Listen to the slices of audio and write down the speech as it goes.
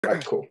All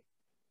right, cool.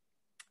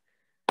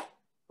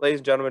 Ladies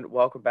and gentlemen,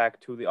 welcome back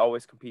to the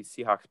Always Compete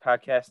Seahawks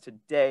Podcast.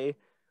 Today,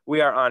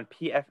 we are on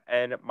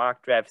PFN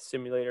Mock Draft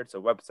Simulator. It's a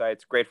website.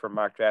 It's great for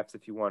mock drafts.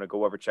 If you want to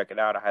go over, check it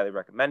out. I highly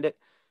recommend it.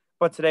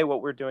 But today,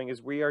 what we're doing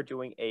is we are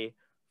doing a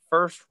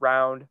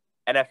first-round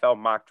NFL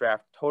mock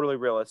draft, totally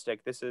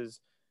realistic. This is,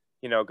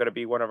 going to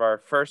be one of our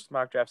first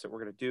mock drafts that we're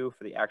going to do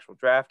for the actual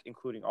draft,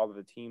 including all of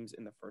the teams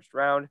in the first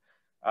round.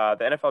 The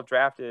NFL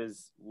draft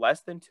is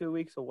less than 2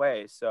 weeks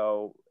away,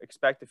 so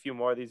expect a few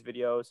more of these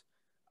videos.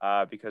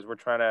 Because we're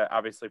trying to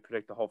obviously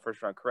predict the whole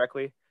first round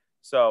correctly.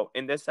 So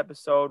in this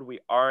episode, we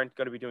aren't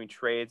going to be doing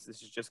trades.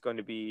 This is just going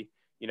to be,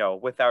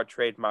 without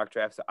trade mock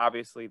drafts. So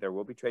obviously, there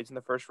will be trades in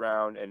the first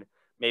round, and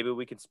maybe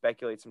we can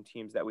speculate some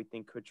teams that we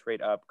think could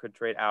trade up, could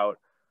trade out,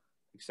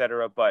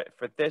 etc. But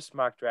for this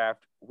mock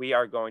draft, we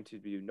are going to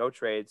do no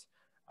trades.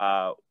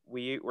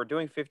 We're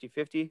doing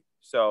 50-50.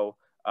 So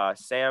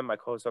Sam, my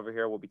co-host over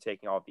here, will be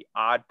taking all of the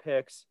odd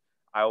picks.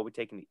 I will be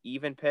taking the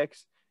even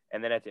picks.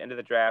 And then at the end of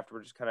the draft,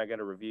 we're just kind of going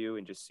to review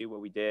and just see what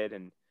we did.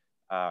 And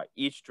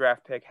each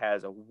draft pick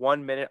has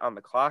 1 minute on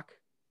the clock,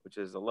 which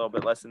is a little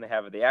bit less than they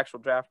have at the actual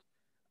draft.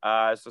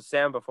 So,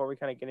 Sam, before we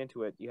kind of get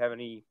into it, do you have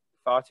any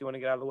thoughts you want to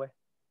get out of the way?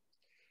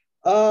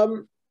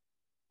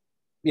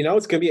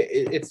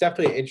 It's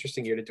definitely an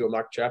interesting year to do a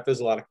mock draft. There's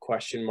a lot of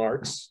question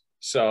marks.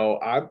 So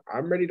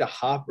I'm ready to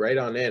hop right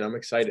on in. I'm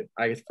excited.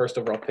 I get the first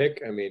overall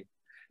pick. I mean,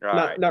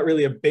 not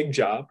really a big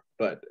job,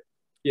 but,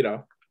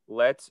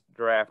 Let's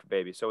draft,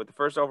 baby. So with the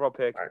first overall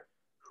pick,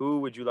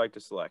 Who would you like to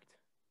select?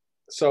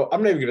 So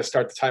I'm not even going to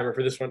start the timer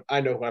for this one. I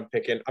know who I'm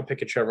picking. I'm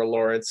picking Trevor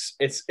Lawrence.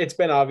 It's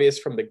been obvious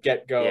from the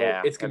get-go.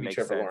 Yeah, it's going to be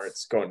Trevor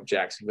Lawrence going to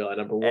Jacksonville at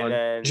number one.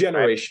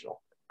 Generational.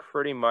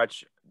 Pretty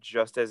much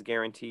just as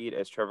guaranteed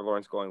as Trevor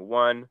Lawrence going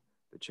 1.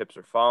 The chips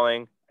are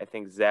falling. I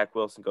think Zach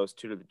Wilson goes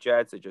 2 to the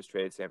Jets. They just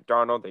traded Sam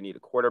Darnold. They need a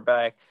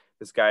quarterback.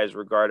 This guy is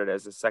regarded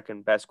as the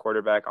second best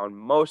quarterback on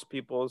most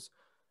people's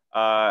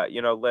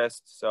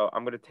list. So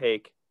I'm going to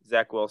take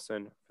Zach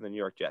Wilson from the New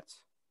York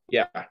Jets.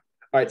 Yeah. All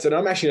right, so now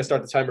I'm actually going to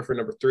start the timer for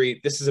number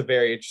 3. This is a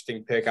very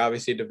interesting pick.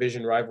 Obviously, a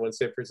division rival in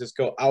San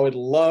Francisco. I would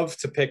love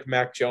to pick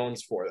Mac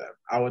Jones for them.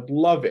 I would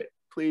love it.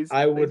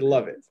 I would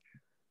love it.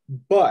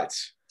 But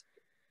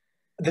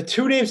the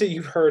 2 names that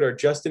you've heard are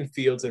Justin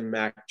Fields and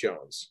Mac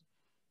Jones.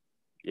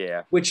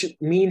 Yeah. Which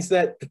means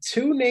that the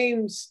 2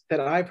 names that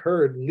I've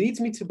heard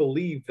leads me to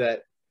believe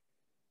that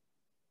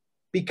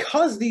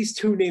because these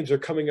 2 names are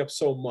coming up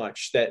so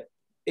much that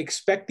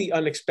expect the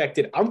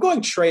unexpected. I'm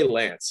going Trey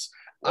Lance.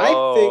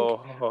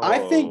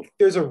 I think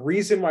there's a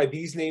reason why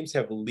these names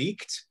have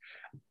leaked.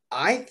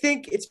 I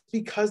think it's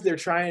because they're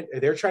trying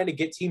to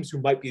get teams who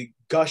might be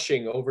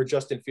gushing over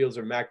Justin Fields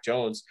or Mac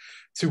Jones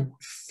to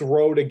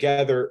throw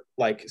together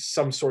like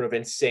some sort of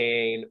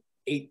insane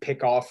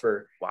 8-pick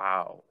offer.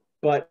 Wow.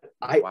 But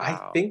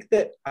I think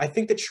that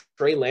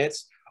Trey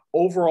Lance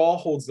overall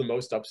holds the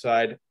most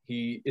upside.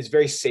 He is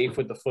very safe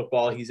with the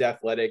football. He's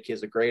athletic. He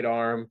has a great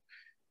arm.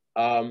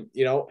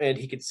 And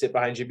he could sit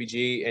behind Jimmy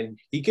G, and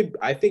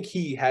I think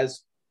he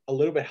has a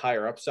little bit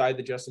higher upside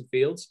than Justin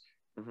Fields.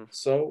 Mm-hmm.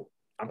 So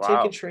I'm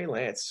taking Trey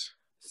Lance.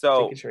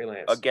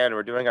 Again,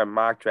 we're doing our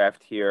mock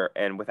draft here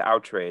and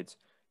without trades.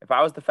 If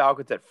I was the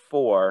Falcons at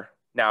 4,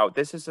 now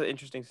this is an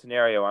interesting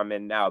scenario I'm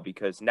in now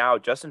because now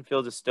Justin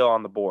Fields is still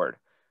on the board,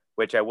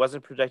 which I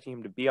wasn't projecting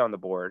him to be on the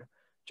board.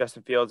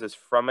 Justin Fields is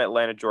from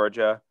Atlanta,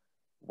 Georgia,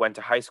 went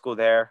to high school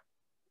there,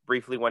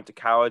 briefly went to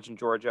college in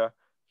Georgia.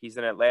 He's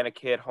an Atlanta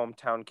kid,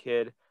 hometown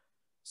kid.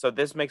 So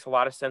this makes a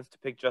lot of sense to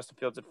pick Justin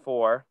Fields at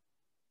 4.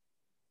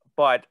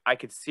 But I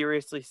could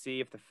seriously see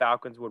if the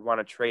Falcons would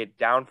want to trade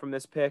down from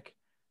this pick.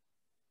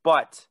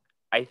 But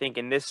I think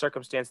in this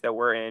circumstance that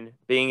we're in,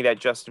 being that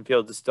Justin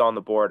Fields is still on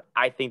the board,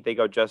 I think they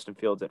go Justin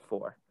Fields at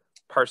 4,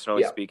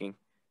 personally speaking.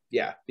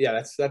 Yeah,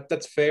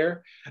 that's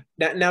fair.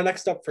 Now,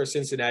 next up for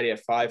Cincinnati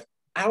at 5.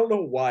 I don't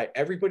know why.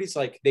 Everybody's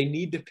like, they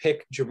need to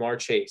pick Jamar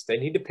Chase. They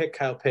need to pick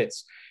Kyle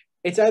Pitts.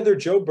 It's either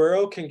Joe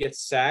Burrow can get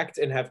sacked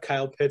and have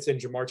Kyle Pitts and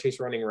Jamar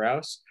Chase running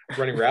routes,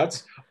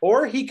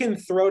 or he can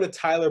throw to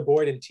Tyler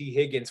Boyd and T.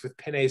 Higgins with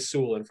Penei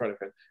Sewell in front of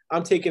him.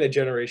 I'm taking a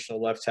generational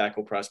left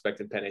tackle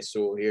prospect in Penei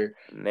Sewell here.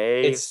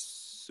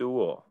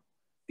 Sewell.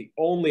 The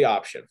only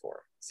option for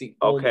him. It's the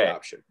only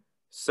option.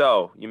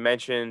 So you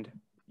mentioned,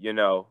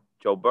 Joe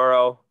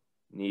Burrow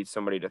needs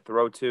somebody to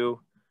throw to,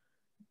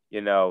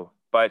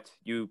 but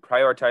you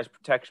prioritize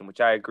protection,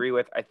 which I agree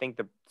with. I think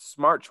the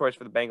smart choice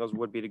for the Bengals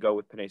would be to go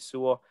with Penei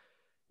Sewell.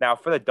 Now,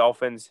 for the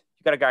Dolphins,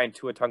 you got a guy in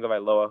Tua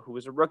Tagovailoa who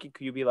was a rookie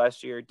QB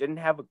last year, didn't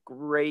have a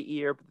great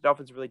year, but the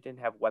Dolphins really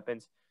didn't have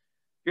weapons.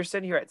 You're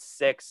sitting here at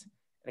 6,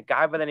 and a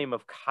guy by the name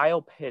of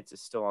Kyle Pitts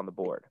is still on the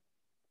board.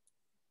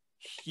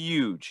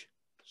 Huge,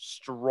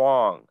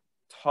 strong,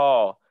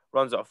 tall,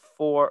 runs a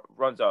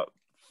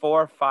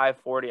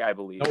 4.5 I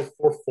believe. No,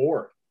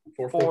 4.4.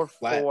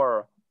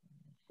 4.4.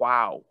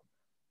 Wow.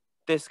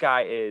 This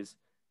guy is,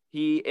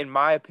 in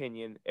my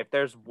opinion, if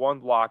there's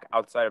one lock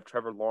outside of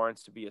Trevor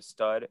Lawrence to be a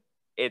stud,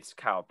 it's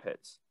Kyle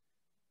Pitts.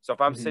 So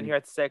if I'm sitting here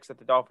at 6 at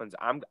the Dolphins,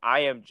 I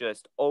am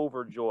just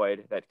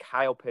overjoyed that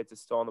Kyle Pitts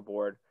is still on the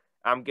board.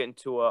 I'm getting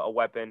to a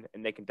weapon,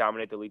 and they can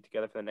dominate the league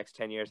together for the next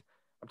 10 years.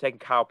 I'm taking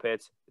Kyle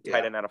Pitts, the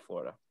tight end out of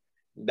Florida.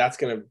 That's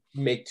going to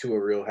make Tua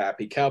real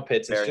happy. Kyle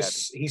Pitts is Very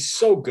just, he's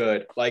so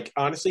good. Like,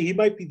 honestly, he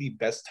might be the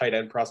best tight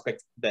end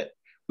prospect that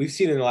we've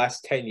seen in the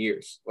last 10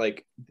 years.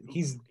 Like,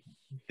 he's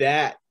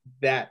that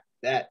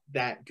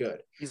good.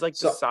 He's like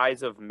the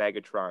size of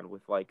Megatron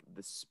with like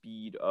the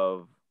speed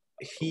of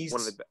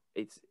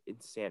it's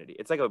insanity.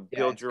 It's like a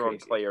build your own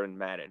player in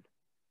Madden.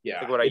 Yeah.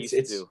 It's like what I used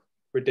to do.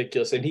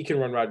 Ridiculous. And he can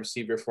run wide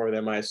receiver for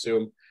them, I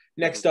assume.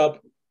 Next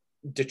up,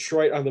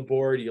 Detroit on the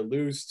board. You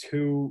lose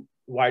 2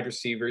 wide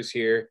receivers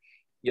here.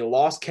 You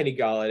lost Kenny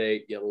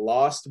Golladay. You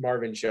lost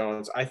Marvin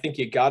Jones. I think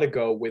you got to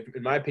go with,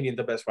 in my opinion,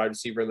 the best wide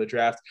receiver in the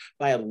draft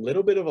by a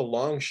little bit of a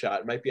long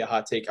shot. It might be a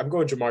hot take. I'm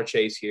going Jamar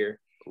Chase here.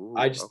 Ooh,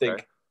 I just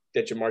think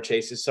that Jamar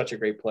Chase is such a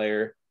great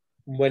player.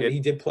 When he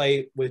did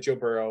play with Joe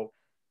Burrow,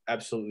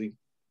 absolutely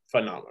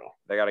phenomenal.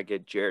 They got to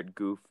get Jared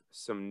Goff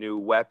some new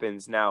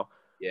weapons. Now,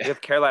 we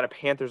have Carolina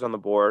Panthers on the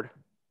board.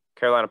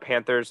 Carolina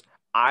Panthers,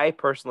 I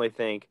personally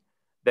think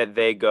that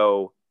they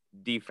go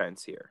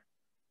defense here.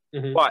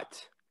 Mm-hmm.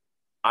 But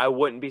I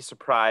wouldn't be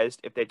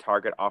surprised if they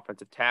target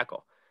offensive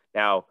tackle.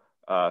 Now,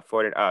 not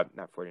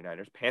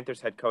 49ers,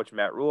 Panthers head coach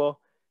Matt Rule,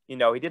 he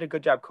did a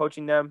good job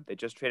coaching them. They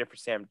just traded for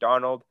Sam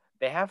Darnold.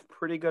 They have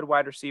pretty good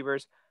wide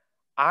receivers.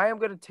 I'm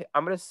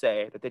gonna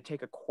say that they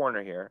take a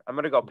corner here. I'm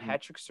gonna go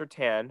Patrick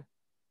Surtain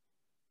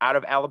out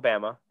of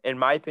Alabama. In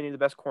my opinion, the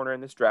best corner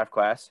in this draft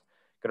class.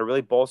 Gonna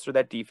really bolster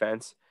that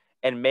defense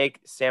and make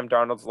Sam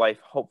Darnold's life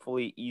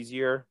hopefully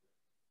easier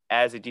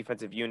as a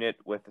defensive unit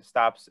with the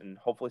stops and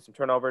hopefully some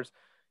turnovers.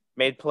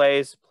 Made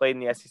plays, played in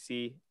the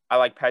SEC. I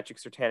like Patrick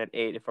Surtain at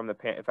 8 if I'm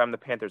the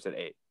Panthers at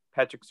 8.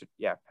 I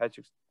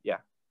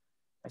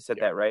said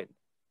that right.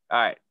 All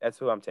right, that's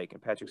who I'm taking,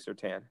 Patrick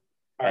Surtain.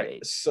 All right,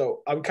 8.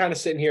 So I'm kind of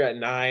sitting here at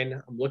 9.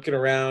 I'm looking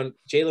around.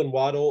 Jalen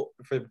Waddle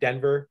for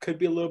Denver could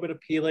be a little bit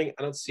appealing.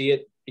 I don't see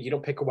it. You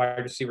don't pick a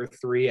wide receiver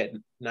 3 at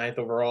 9th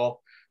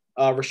overall.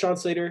 Rashawn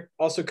Slater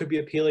also could be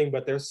appealing,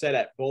 but they're set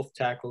at both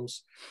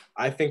tackles.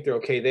 I think they're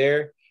okay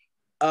there.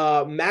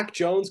 Mac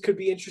Jones could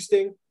be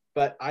interesting,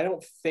 but I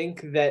don't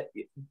think that,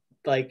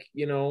 I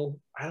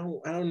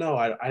don't know.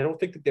 I don't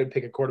think that they'd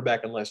pick a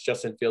quarterback unless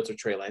Justin Fields or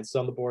Trey Lance is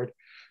on the board.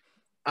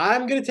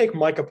 I'm going to take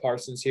Micah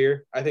Parsons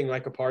here. I think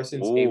Micah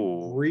Parsons,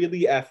 a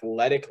really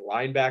athletic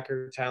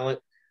linebacker talent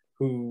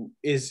who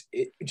is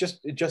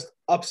just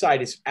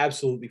upside is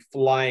absolutely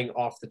flying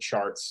off the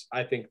charts.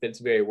 I think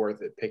that's very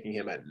worth it picking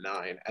him at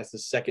 9 as the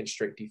second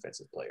straight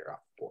defensive player off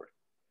the board.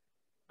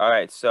 All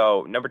right,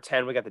 so number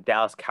 10, we got the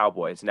Dallas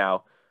Cowboys.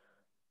 Now,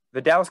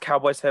 the Dallas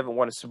Cowboys haven't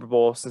won a Super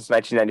Bowl since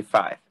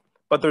 1995.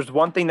 But there's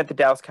one thing that the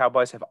Dallas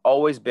Cowboys have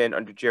always been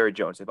under Jerry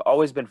Jones. They've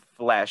always been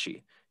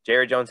flashy.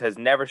 Jerry Jones has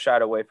never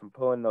shied away from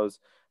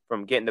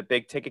from getting the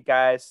big ticket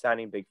guys,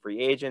 signing big free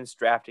agents,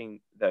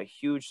 drafting the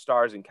huge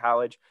stars in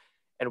college.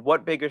 And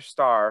what bigger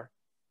star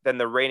than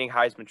the reigning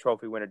Heisman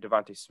Trophy winner,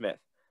 Devontae Smith?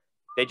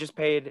 They just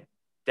paid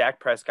Dak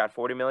Prescott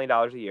 $40 million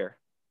a year.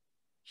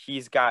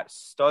 He's got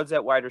studs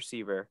at wide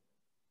receiver,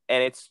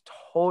 and it's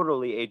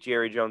totally a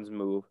Jerry Jones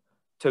move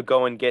to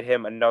go and get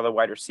him another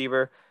wide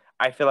receiver.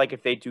 I feel like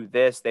if they do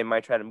this, they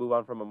might try to move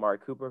on from Amari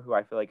Cooper, who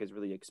I feel like is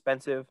really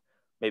expensive.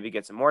 Maybe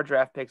get some more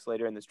draft picks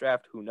later in this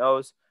draft. Who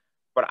knows?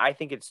 But I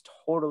think it's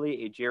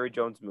totally a Jerry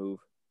Jones move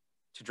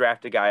to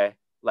draft a guy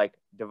like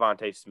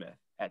Devontae Smith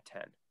at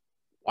 10.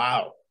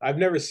 Wow. I've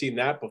never seen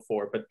that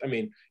before. But, I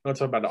mean, you want to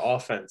talk about the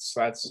offense.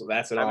 That's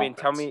an offense.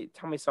 Tell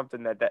me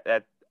something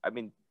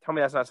tell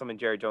me that's not something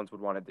Jerry Jones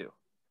would want to do.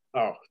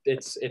 Oh,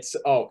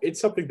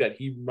 it's something that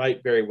he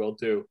might very well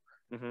do.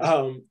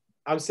 Mm-hmm.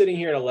 I'm sitting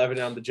here at 11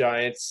 on the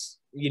Giants.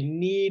 You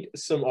need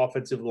some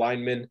offensive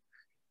linemen.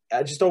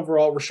 Just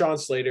overall, Rashawn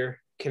Slater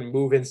can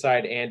move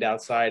inside and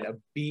outside. A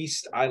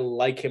beast. I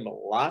like him a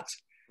lot.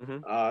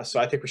 Mm-hmm. So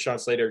I think Rashawn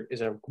Slater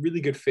is a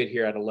really good fit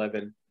here at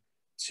 11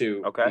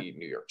 to the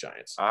New York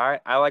Giants. All right.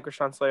 I like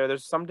Rashawn Slater.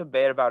 There's some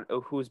debate about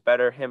who's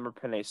better, him or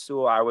Penei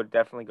Sewell. I would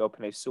definitely go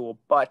Penei Sewell,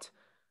 but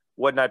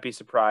would not be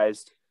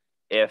surprised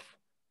if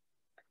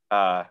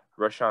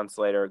Rashawn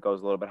Slater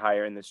goes a little bit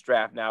higher in this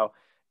draft. Now,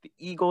 the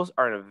Eagles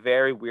are in a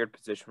very weird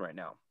position right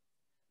now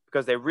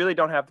because they really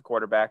don't have the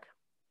quarterback.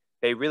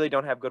 They really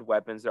don't have good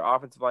weapons. Their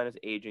offensive line is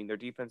aging. Their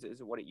defense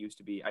isn't what it used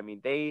to be. I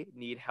mean, they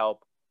need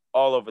help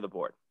all over the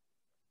board.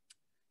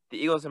 The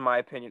Eagles, in my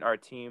opinion, are a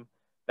team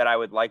that I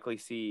would likely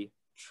see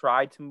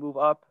try to move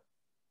up,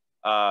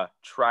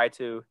 try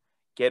to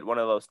get one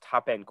of those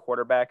top-end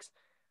quarterbacks.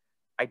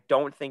 I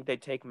don't think they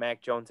take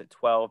Mac Jones at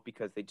 12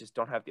 because they just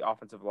don't have the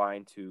offensive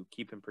line to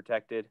keep him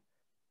protected.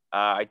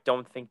 I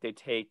don't think they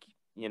take,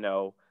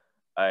 a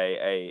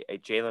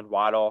Jalen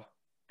Waddle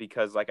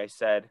because, like I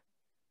said,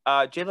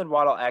 Jalen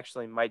Waddle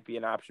actually might be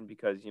an option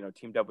because,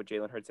 teamed up with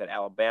Jalen Hurts at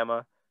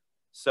Alabama.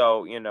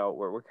 So,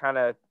 we're kind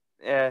of,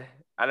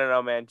 I don't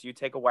know, man. Do you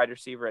take a wide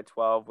receiver at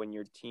 12 when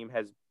your team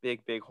has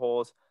big, big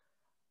holes?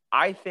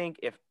 I think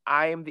if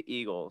I am the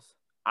Eagles,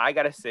 I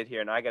got to sit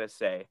here and I got to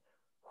say,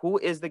 who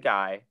is the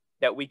guy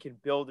that we can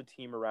build a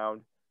team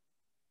around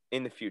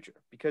in the future?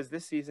 Because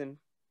this season,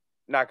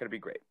 not going to be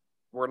great.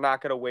 We're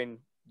not going to win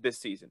this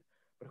season.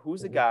 But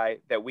who's a guy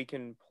that we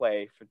can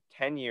play for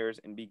 10 years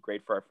and be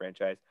great for our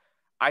franchise?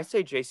 I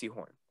say J.C.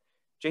 Horn.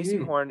 J.C.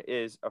 Horn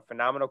is a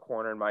phenomenal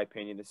corner, in my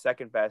opinion, the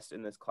second best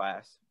in this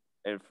class.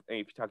 And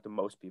if you talk to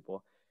most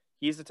people,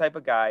 he's the type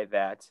of guy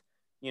that,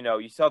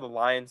 you saw the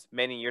Lions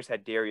many years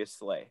had Darius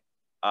Slay.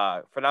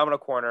 Phenomenal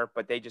corner,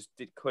 but they just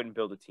couldn't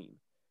build a team.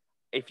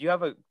 If you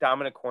have a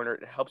dominant corner,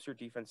 it helps your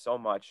defense so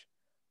much.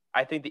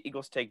 I think the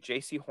Eagles take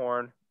J.C.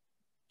 Horn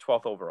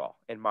 12th overall,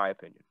 in my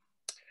opinion.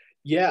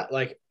 Yeah,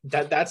 like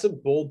that's a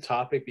bold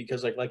topic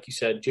because like you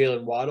said,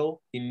 Jalen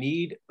Waddle, you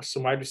need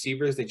some wide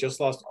receivers. They just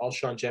lost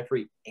Alshon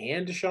Jeffrey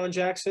and Deshaun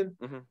Jackson.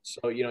 Mm-hmm.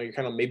 So, you're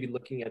kind of maybe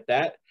looking at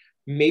that.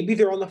 Maybe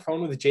they're on the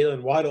phone with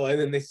Jalen Waddle and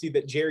then they see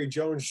that Jerry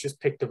Jones just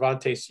picked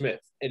Devontae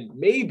Smith. And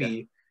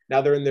maybe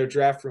now they're in their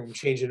draft room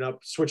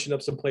switching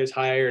up some plays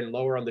higher and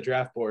lower on the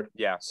draft board.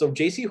 Yeah. So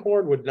J.C.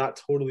 Horn would not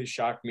totally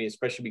shock me,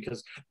 especially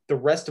because the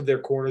rest of their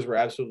corners were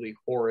absolutely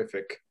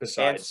horrific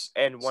besides.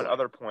 And one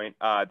other point,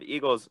 the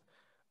Eagles –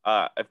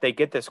 if they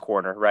get this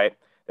corner, right,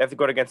 they have to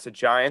go against the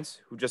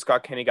Giants, who just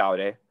got Kenny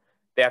Golladay.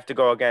 They have to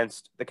go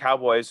against the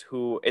Cowboys,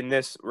 who in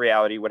this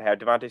reality would have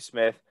Devontae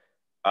Smith,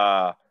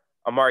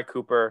 Amari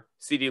Cooper,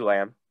 CeeDee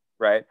Lamb,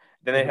 right?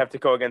 Then they'd have to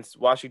go against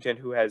Washington,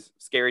 who has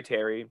Scary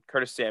Terry,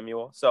 Curtis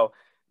Samuel. So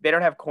they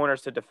don't have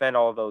corners to defend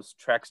all of those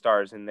track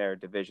stars in their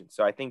division.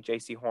 So I think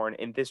J.C. Horn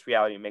in this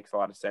reality makes a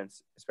lot of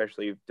sense,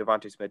 especially if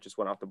Devontae Smith just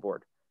went off the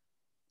board.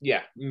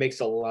 Yeah,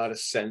 makes a lot of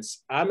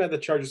sense. I'm at the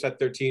Chargers at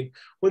 13.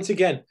 Once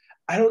again,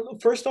 I don't know.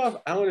 First off,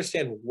 I don't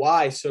understand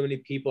why so many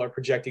people are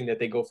projecting that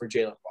they go for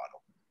Jalen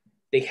Waddle.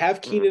 They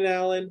have Keenan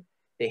Allen.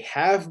 They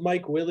have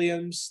Mike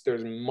Williams.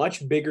 There's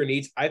much bigger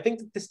needs. I think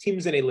that this team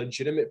is in a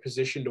legitimate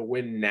position to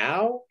win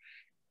now.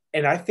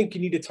 And I think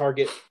you need to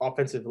target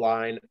offensive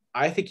line.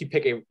 I think you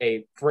pick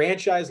a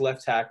franchise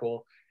left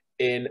tackle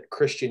in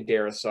Christian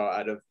Darrisaw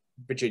out of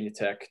Virginia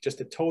Tech.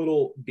 Just a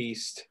total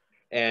beast.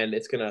 And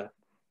it's going to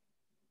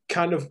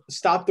kind of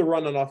stop the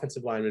run on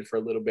offensive linemen for a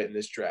little bit in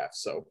this draft.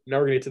 So now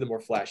we're going to get to the more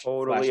flashy.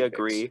 Totally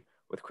agree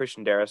with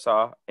Christian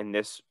Darrisaw in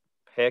this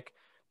pick.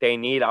 They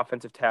need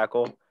offensive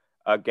tackle.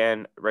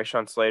 Again,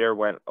 Rashawn Slater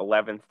went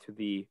 11th to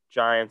the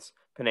Giants.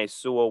 Penei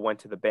Sewell went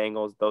to the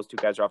Bengals. Those two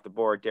guys are off the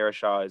board.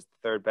 Darrisaw is the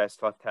third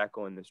best left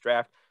tackle in this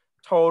draft.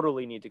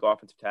 Totally need to go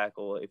offensive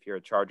tackle if you're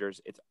a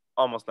Chargers. It's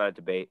almost not a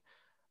debate.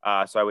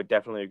 So I would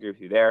definitely agree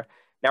with you there.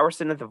 Now we're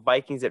sitting at the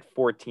Vikings at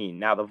 14.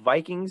 Now the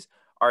Vikings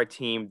are a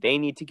team, they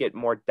need to get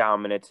more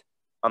dominant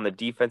on the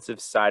defensive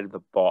side of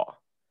the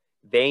ball.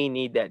 They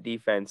need that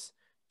defense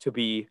to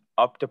be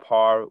up to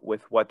par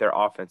with what their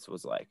offense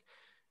was like.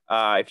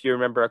 If you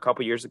remember a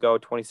couple years ago,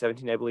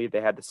 2017, I believe,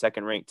 they had the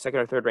second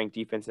or third ranked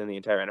defense in the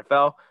entire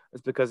NFL.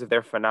 It's because of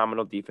their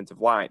phenomenal defensive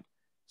line.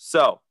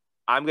 So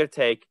I'm going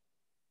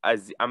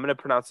to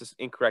pronounce this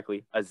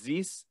incorrectly.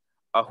 Azeez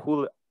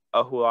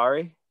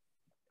Ahulari.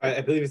 I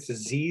believe it's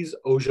Azeez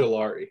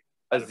Ojulari.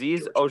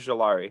 Azeez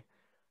Ojulari.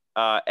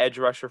 Edge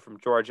rusher from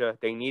Georgia.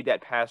 They need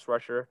that pass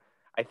rusher.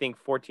 I think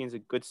 14 is a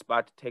good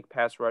spot to take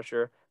pass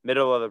rusher.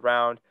 Middle of the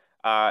round.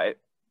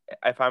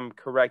 If I'm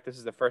correct, this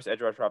is the first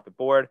edge rusher off the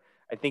board.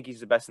 I think he's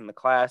the best in the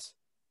class.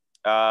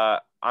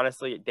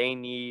 Honestly, they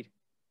need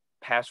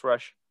pass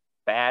rush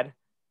bad.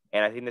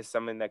 And I think this is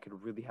something that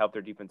could really help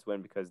their defense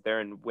win because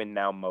they're in win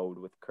now mode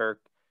with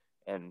Kirk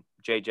and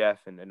J. Jeff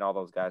and all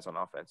those guys on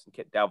offense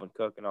and Dalvin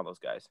Cook and all those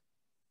guys.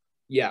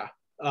 Yeah.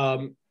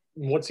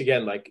 Once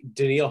again, like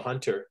Danielle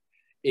Hunter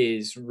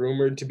is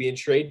rumored to be in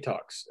trade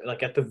talks.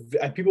 Like I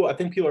think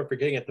people are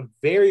forgetting at the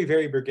very,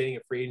 very beginning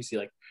of free agency,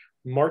 like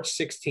March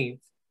 16th,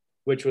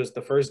 which was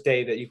the first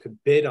day that you could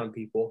bid on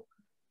people.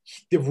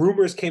 The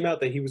rumors came out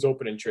that he was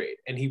open in trade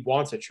and he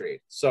wants a trade.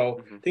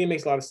 So I think it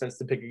makes a lot of sense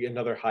to pick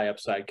another high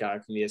upside guy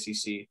from the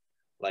SEC,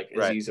 like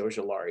Azeez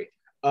Ojulari.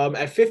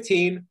 At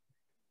 15,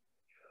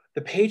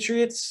 the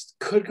Patriots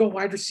could go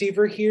wide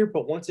receiver here,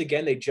 but once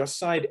again, they just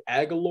signed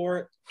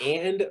Aguilar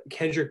and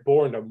Kendrick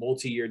Bourne to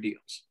multi-year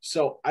deals.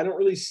 So I don't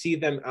really see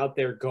them out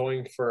there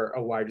going for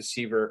a wide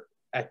receiver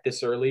at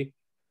this early.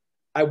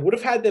 I would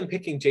have had them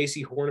picking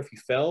J.C. Horn if he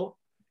fell.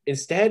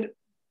 Instead,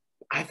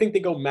 I think they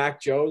go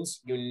Mac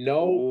Jones. You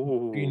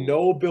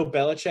know Bill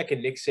Belichick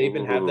and Nick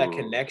Saban have that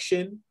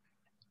connection.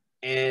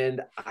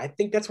 And I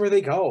think that's where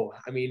they go.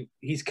 I mean,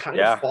 he's kind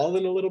of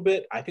fallen a little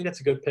bit. I think that's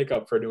a good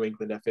pickup for New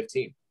England at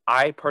 15.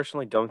 I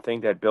personally don't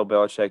think that Bill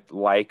Belichick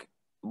like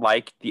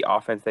the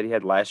offense that he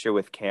had last year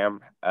with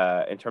Cam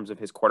in terms of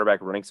his quarterback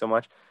running so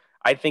much.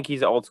 I think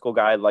he's an old school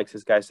guy, likes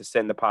his guys to sit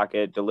in the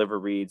pocket, deliver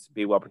reads,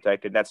 be well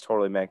protected. That's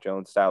totally Mac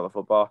Jones' style of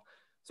football.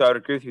 So I would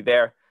agree with you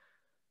there.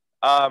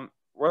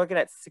 We're looking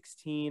at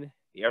 16,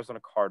 the Arizona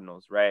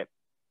Cardinals, right?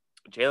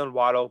 Jalen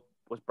Waddle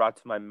was brought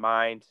to my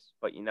mind,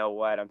 but you know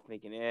what? I'm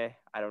thinking,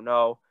 I don't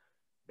know.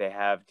 They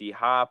have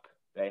D-Hop.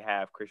 They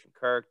have Christian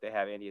Kirk. They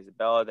have Andy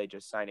Isabella. They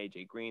just signed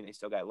A.J. Green. They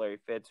still got Larry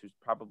Fitz, who's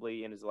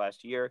probably in his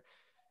last year.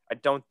 I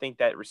don't think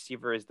that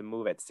receiver is the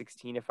move at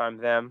 16 if I'm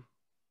them.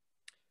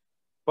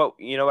 But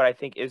you know what I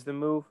think is the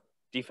move?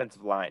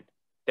 Defensive line.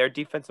 Their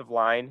defensive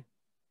line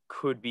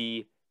could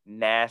be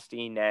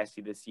nasty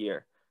this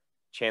year.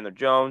 Chandler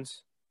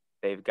Jones,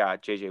 They've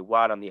got J.J.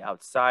 Watt on the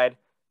outside,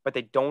 but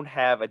they don't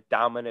have a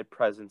dominant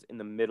presence in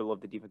the middle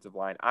of the defensive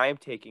line. I am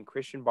taking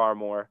Christian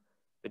Barmore,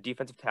 the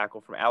defensive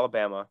tackle from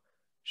Alabama,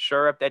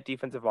 shore up that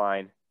defensive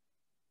line.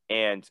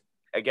 And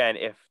again,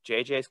 if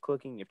J.J. is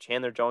clicking, if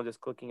Chandler Jones is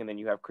clicking, and then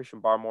you have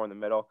Christian Barmore in the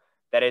middle,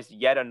 that is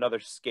yet another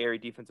scary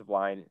defensive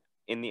line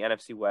in the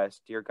NFC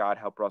West. Dear God,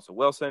 help Russell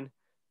Wilson.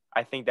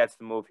 I think that's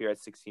the move here at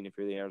 16 if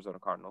you're the Arizona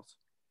Cardinals.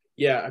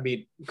 Yeah, I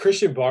mean,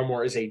 Christian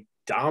Barmore is a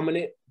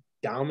dominant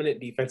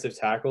defensive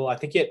tackle. I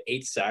think he had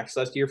 8 sacks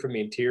last year from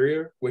the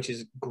interior, which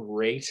is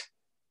great.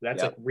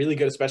 That's like really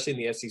good, especially in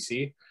the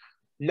SEC.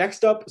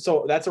 Next up,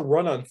 so that's a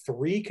run on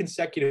 3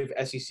 consecutive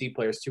SEC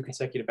players, 2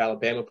 consecutive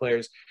Alabama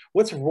players.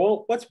 What's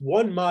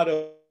one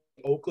motto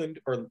Oakland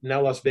or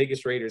now Las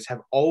Vegas Raiders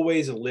have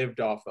always lived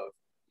off of?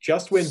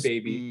 Just win,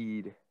 baby.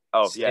 Speed.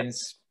 Oh, yeah. And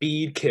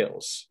speed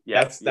kills.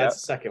 Yeah, That's the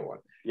second one.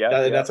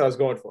 Yeah, that's what I was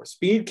going for.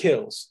 Speed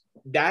kills.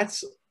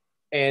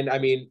 And I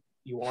mean,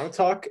 you want to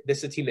talk, this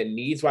is a team that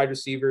needs wide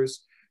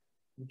receivers.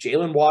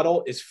 Jalen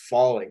Waddle is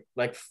falling.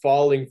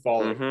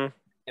 Mm-hmm. And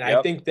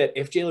I think that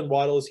if Jalen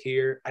Waddle is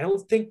here, I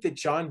don't think that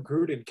John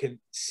Gruden can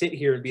sit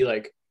here and be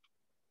like,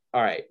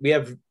 all right, we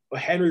have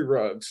Henry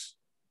Ruggs,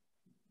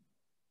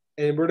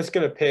 and we're just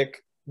going to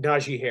pick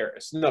Najee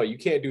Harris. No, you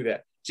can't do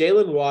that.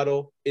 Jalen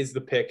Waddle is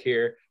the pick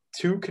here.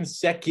 2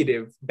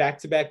 consecutive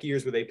back-to-back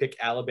years where they pick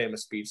Alabama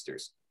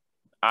speedsters.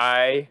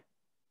 I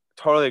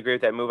totally agree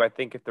with that move. I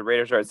think if the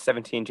Raiders are at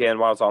 17, Jalen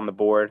Waddle's on the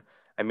board.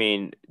 I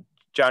mean,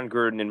 John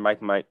Gruden and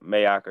Mike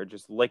Mayock are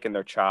just licking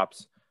their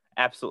chops.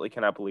 Absolutely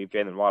cannot believe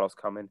Jalen Waddle's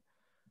coming.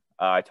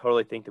 I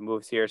totally think the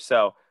move's here.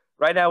 So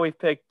right now we've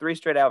picked 3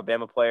 straight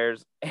Alabama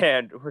players,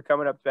 and we're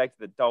coming up back to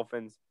the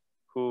Dolphins,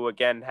 who,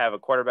 again, have a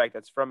quarterback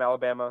that's from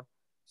Alabama.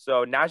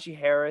 So Najee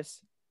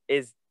Harris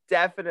is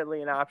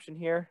definitely an option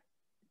here.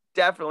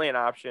 Definitely an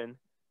option.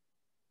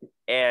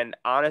 And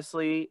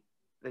honestly,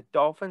 the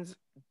Dolphins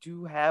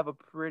do have a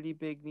pretty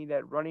big need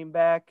at running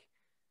back,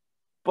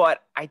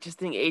 but I just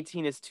think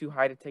 18 is too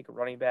high to take a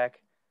running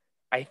back.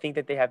 I think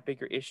that they have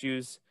bigger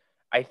issues.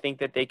 I think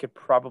that they could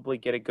probably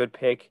get a good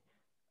pick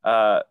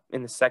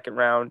in the second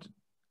round.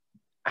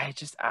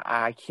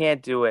 I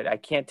can't do it. I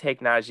can't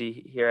take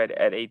Najee here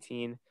at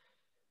 18.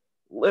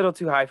 Little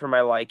too high for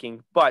my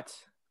liking. But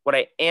what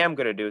I am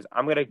going to do is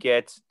I'm going to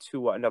get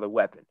to another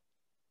weapon.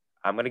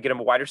 I'm going to get him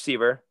a wide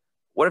receiver.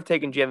 Would have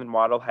taken Jalen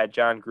Waddle had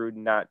John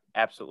Gruden not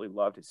absolutely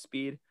loved his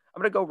speed.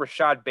 I'm going to go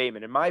Rashad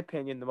Bateman. In my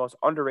opinion, the most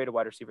underrated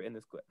wide receiver in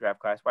this draft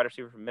class, wide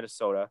receiver from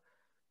Minnesota,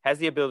 has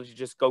the ability to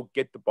just go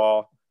get the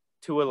ball.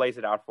 Tua lays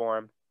it out for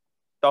him.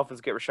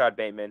 Dolphins get Rashad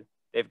Bateman.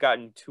 They've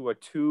gotten Tua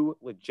 2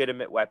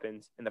 legitimate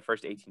weapons in the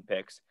first 18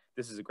 picks.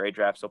 This is a great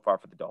draft so far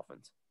for the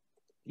Dolphins.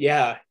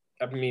 Yeah,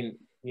 I mean,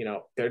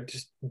 they're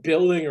just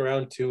building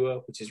around Tua,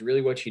 which is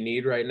really what you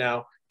need right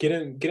now. Get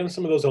him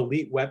some of those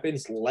elite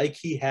weapons like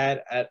he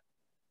had at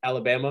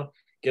Alabama.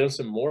 Get him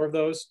some more of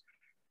those.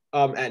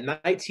 At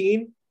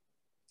 19,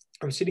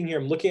 I'm sitting here,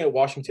 I'm looking at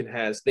Washington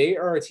has. They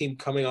are a team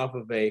coming off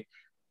of a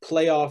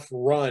playoff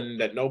run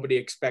that nobody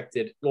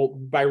expected. Well,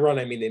 by run,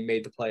 I mean they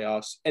made the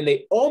playoffs. And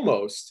they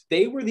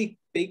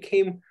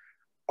came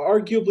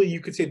arguably, you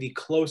could say, the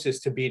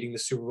closest to beating the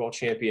Super Bowl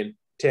champion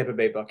Tampa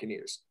Bay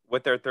Buccaneers.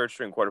 With their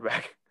third-string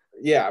quarterback.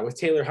 Yeah, with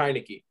Taylor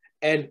Heineke.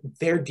 And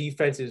their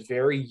defense is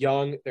very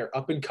young. They're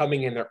up and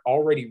coming, and they're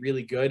already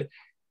really good.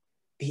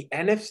 The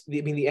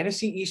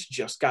NFC East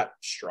just got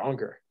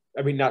stronger.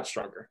 I mean, not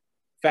stronger,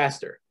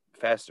 faster.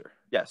 Faster,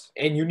 yes.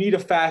 And you need a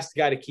fast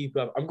guy to keep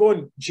up. I'm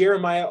going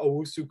Jeremiah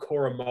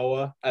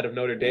Owusu-Koramoah out of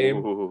Notre Dame.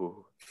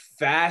 Ooh.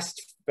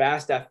 Fast,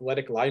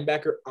 athletic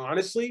linebacker.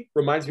 Honestly,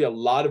 reminds me a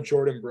lot of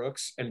Jordan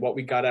Brooks and what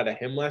we got out of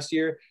him last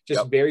year.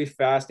 Just very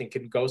fast and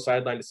can go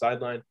sideline to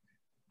sideline.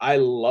 I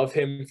love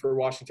him for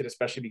Washington,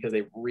 especially because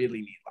they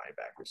really need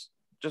linebackers.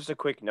 Just a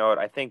quick note.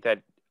 I think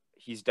that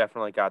he's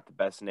definitely got the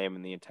best name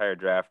in the entire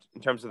draft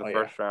in terms of the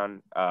first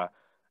round.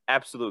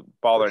 Absolute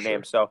baller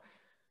name. So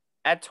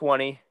at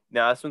 20,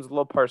 now this one's a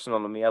little personal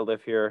to me. I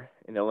live here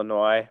in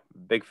Illinois.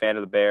 Big fan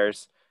of the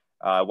Bears.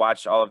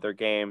 Watched all of their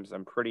games.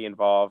 I'm pretty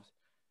involved.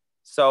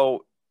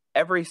 So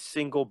every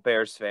single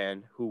Bears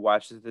fan who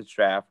watches this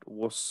draft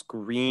will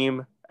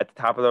scream at the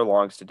top of their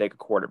lungs to take a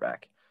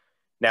quarterback.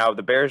 Now,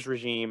 the Bears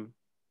regime,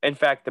 in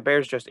fact, the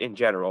Bears just in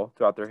general,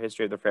 throughout their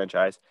history of their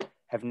franchise,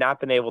 have not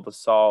been able to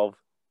solve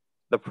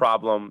the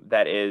problem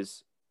that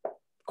is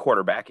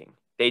quarterbacking.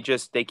 They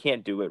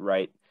can't do it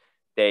right.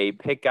 They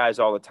pick guys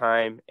all the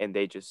time, and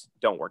they just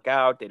don't work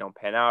out. They don't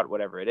pan out,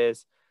 whatever it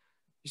is.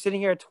 You're sitting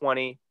here at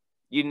 20.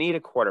 You need a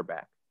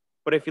quarterback.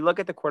 But if you look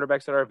at the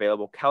quarterbacks that are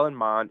available, Kellen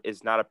Mond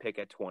is not a pick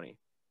at 20.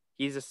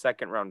 He's a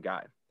second-round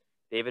guy.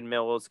 David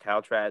Mills,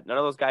 Kyle Trask, none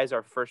of those guys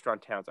are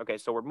first-round talents. Okay,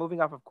 so we're moving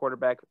off of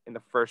quarterback in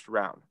the first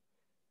round.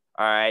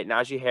 All right,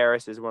 Najee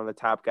Harris is one of the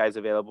top guys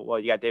available. Well,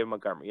 you got David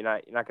Montgomery. You're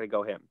not going to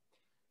go him.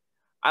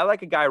 I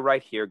like a guy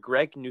right here,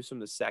 Greg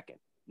Newsome II.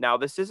 Now,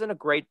 this isn't a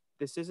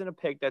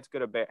pick that's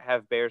going to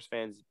have Bears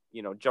fans,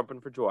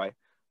 jumping for joy,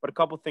 but a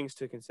couple things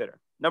to consider.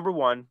 Number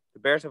one, the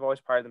Bears have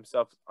always prided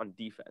themselves on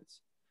defense.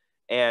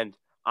 And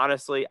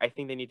Honestly, I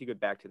think they need to get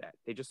back to that.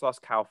 They just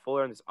lost Kyle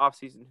Fuller in this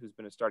offseason, who's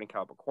been a starting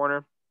caliber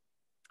corner.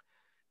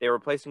 They're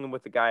replacing him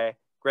with the guy,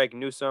 Greg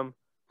Newsome,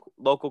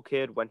 local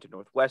kid, went to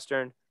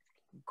Northwestern,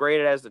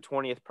 graded as the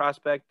 20th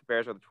prospect. The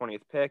Bears are the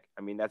 20th pick.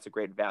 I mean, that's a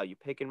great value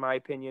pick in my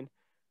opinion.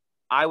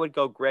 I would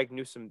go Greg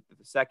Newsome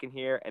the second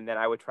here, and then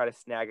I would try to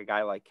snag a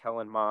guy like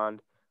Kellen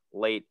Mond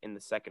late in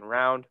the second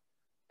round.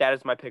 That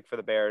is my pick for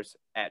the Bears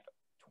at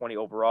 20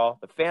 overall.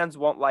 The fans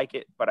won't like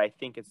it, but I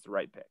think it's the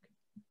right pick.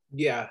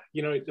 Yeah,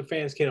 the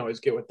fans can't always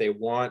get what they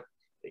want.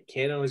 They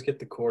can't always get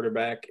the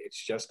quarterback. It's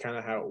just kind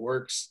of how it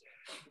works,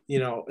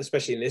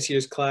 especially in this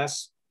year's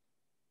class.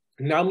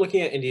 Now I'm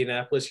looking at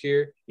Indianapolis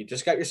here. You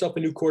just got yourself a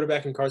new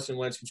quarterback in Carson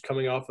Wentz, who's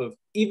coming off of,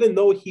 even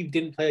though he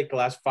didn't play like the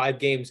last 5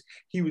 games,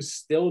 he was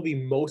still the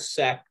most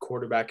sacked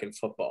quarterback in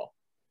football.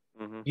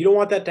 Mm-hmm. You don't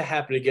want that to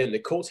happen again. The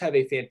Colts have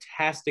a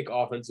fantastic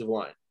offensive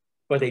line,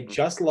 but they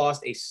just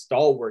lost a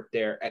stalwart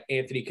there at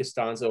Anthony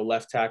Costanzo,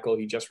 left tackle.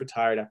 He just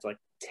retired after like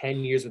 10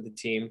 years with the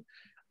team.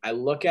 I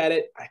look at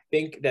it. I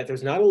think that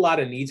there's not a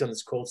lot of needs on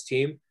this Colts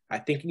team. I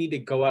think you need to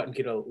go out and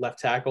get a left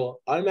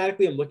tackle.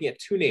 Automatically, I'm looking at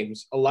 2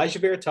 names. Elijah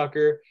Vera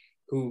Tucker,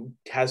 who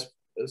has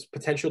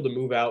potential to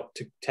move out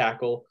to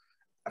tackle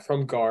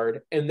from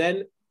guard. And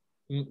then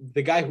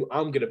the guy who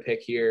I'm going to pick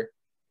here,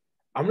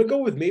 I'm going to go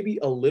with maybe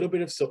a little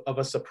bit of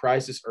a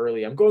surprise this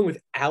early. I'm going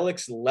with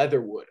Alex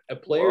Leatherwood, a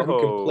player who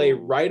can play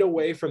right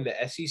away from the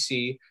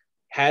SEC,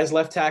 has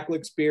left tackle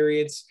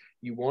experience.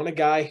 You want a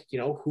guy,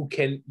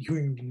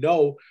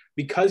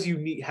 because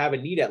you have a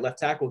need at left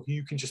tackle, who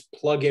you can just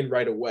plug in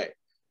right away.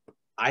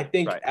 I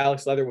think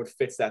Alex Leatherwood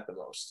fits that the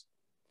most.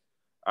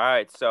 All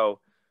right, so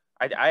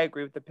I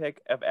agree with the pick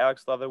of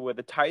Alex Leatherwood.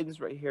 The Titans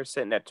right here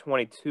sitting at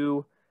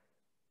 22.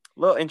 A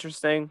little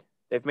interesting.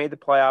 They've made the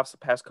playoffs the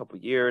past couple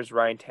of years.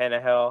 Ryan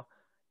Tannehill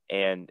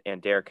and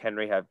Derrick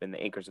Henry have been the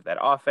anchors of that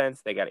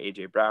offense. They got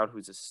A.J. Brown,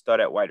 who's a stud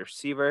at wide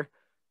receiver.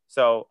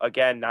 So,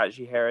 again,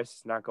 Najee Harris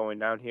is not going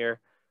down here.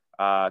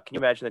 Can you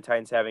imagine the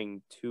Titans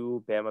having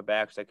 2 Bama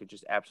backs that could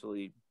just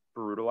absolutely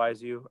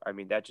brutalize you? I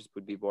mean, that just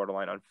would be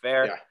borderline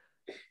unfair. Yeah.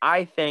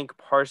 I think,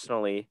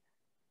 personally,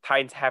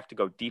 Titans have to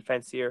go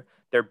defense here.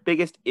 Their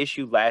biggest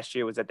issue last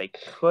year was that they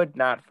could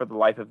not, for the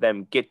life of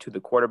them, get to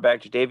the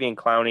quarterback. Jadeveon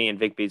Clowney and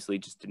Vic Beasley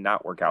just did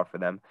not work out for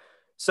them.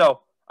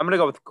 So I'm going to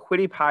go with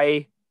Kwity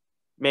Paye.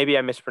 Maybe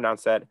I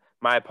mispronounced that.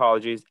 My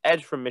apologies.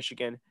 Edge from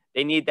Michigan.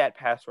 They need that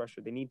pass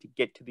rusher. They need to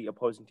get to the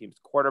opposing team's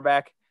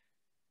quarterback.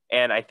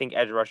 And I think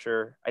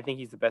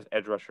he's the best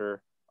edge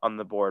rusher on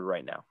the board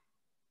right now.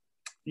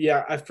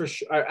 Yeah, I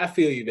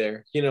feel you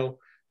there.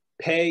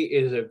 Paye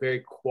is a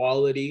very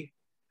quality.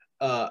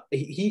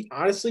 He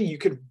honestly, you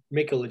could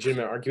make a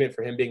legitimate argument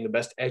for him being the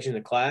best edge in the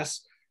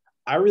class.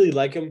 I really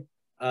like him.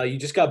 You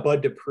just got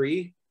Bud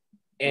Dupree,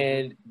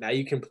 and now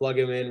you can plug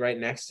him in right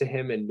next to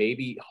him and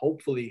maybe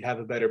hopefully have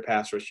a better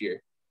pass rush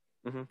year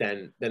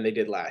than they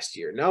did last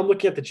year. Now I'm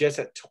looking at the Jets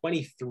at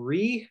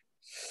 23.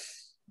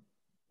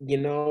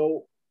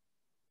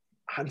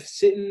 I'm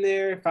sitting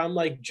there. If I'm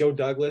like Joe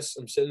Douglas,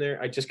 I'm sitting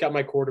there. I just got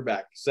my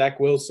quarterback. Zach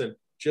Wilson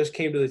just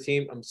came to the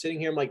team. I'm sitting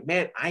here. I'm like,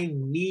 man, I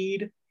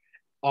need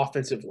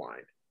offensive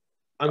line.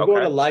 I'm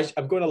going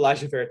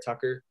Elijah Vera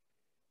Tucker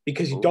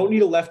because you don't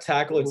need a left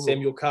tackle and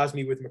Samuel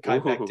Cosmi with Mekhi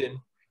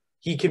Becton.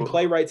 He can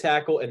play right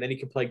tackle and then he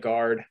can play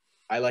guard.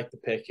 I like the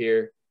pick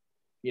here.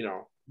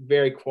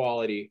 Very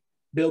quality.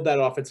 Build that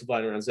offensive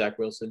line around Zach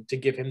Wilson to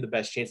give him the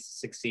best chance to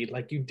succeed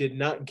like you did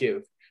not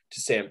give to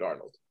Sam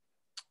Darnold.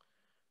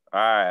 All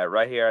right,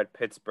 right here at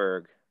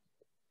Pittsburgh.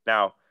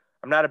 Now,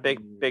 I'm not a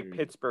big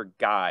Pittsburgh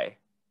guy,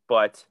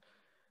 but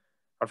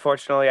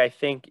unfortunately, I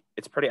think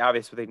it's pretty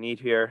obvious what they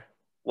need here.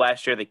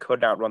 Last year, they could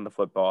not run the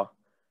football.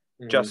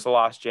 Just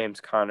lost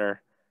James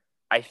Conner.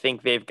 I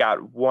think they've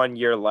got 1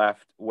 year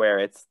left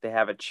where they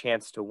have a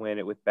chance to win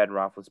it with Ben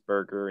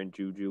Roethlisberger and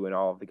Juju and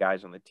all of the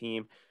guys on the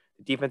team.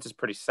 The defense is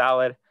pretty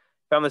solid.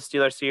 If I'm the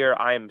Steelers here,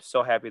 I am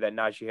so happy that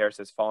Najee Harris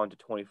has fallen to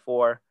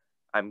 24.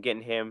 I'm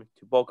getting him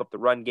to bulk up the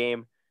run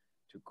game,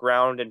 to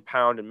ground and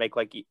pound and make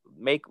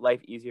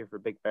life easier for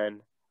Big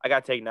Ben. I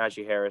got to take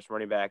Najee Harris,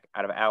 running back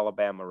out of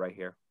Alabama right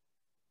here.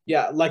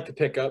 Yeah, I'd like to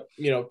pick up.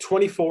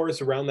 24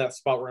 is around that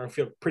spot where I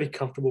feel pretty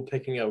comfortable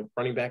picking a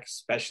running back,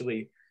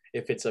 especially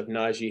if it's of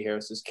Najee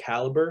Harris's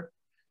caliber.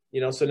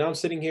 So now I'm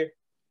sitting here,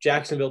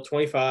 Jacksonville,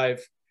 25.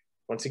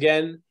 Once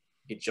again,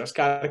 you just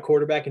got a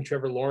quarterback in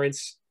Trevor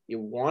Lawrence. You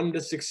want him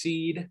to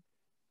succeed.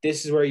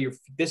 This is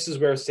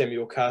where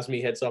Samuel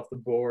Cosmi heads off the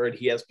board.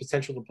 He has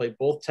potential to play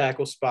both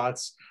tackle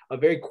spots, a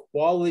very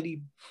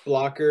quality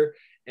blocker.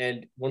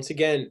 And once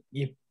again,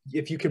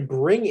 if you can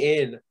bring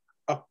in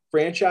a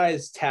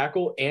franchise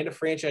tackle and a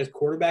franchise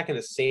quarterback in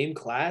the same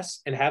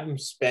class and have them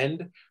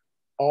spend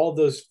all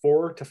those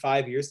 4 to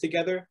 5 years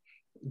together,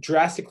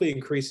 drastically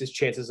increases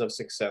chances of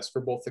success for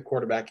both the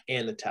quarterback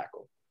and the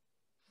tackle.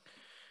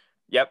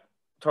 Yep,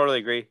 totally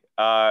agree.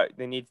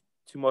 They need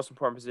 2 most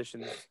important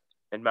positions,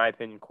 in my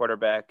opinion,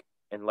 quarterback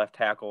and left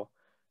tackle.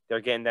 They're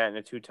getting that in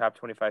the 2 top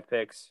 25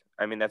 picks.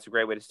 I mean, that's a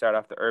great way to start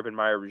off the Urban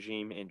Meyer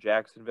regime in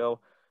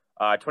Jacksonville.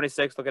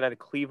 26, looking at the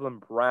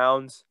Cleveland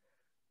Browns.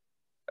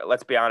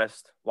 let's be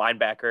honest,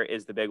 linebacker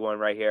is the big one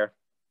right here.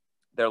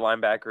 Their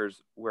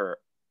linebackers were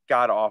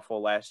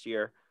god-awful last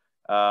year.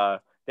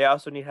 They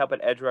also need help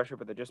at edge rusher,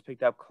 but they just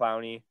picked up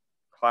Clowney.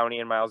 Clowney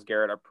and Myles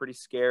Garrett are pretty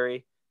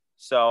scary.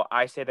 So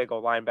I say they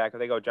go linebacker.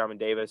 They go Jamin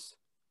Davis,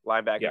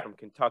 linebacker from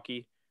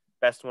Kentucky.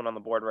 Best one on the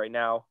board right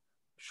now.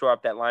 Shore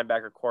up that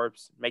linebacker corps,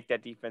 make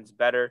that defense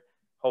better.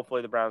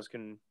 Hopefully the Browns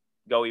can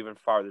go even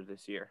farther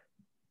this year.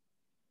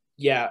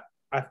 Yeah,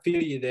 I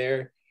feel you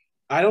there.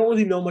 I don't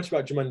really know much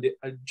about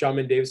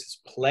Jamin Davis's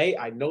play.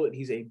 I know that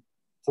he's a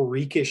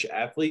freakish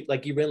athlete.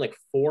 Like he ran like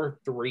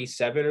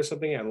 4.37 or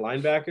something at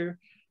linebacker.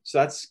 So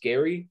that's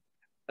scary.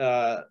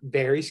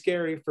 Very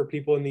scary for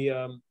people in the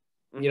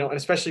and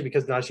especially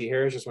because Najee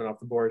Harris just went off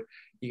the board.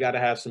 You got to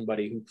have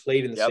somebody who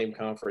played in the same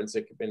conference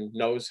and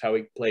knows how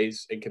he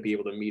plays and can be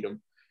able to meet him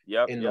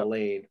in the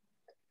lane.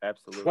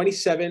 Absolutely.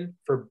 27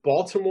 for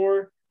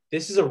Baltimore.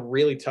 This is a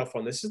really tough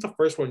one. This is the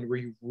first one where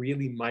you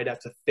really might have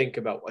to think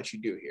about what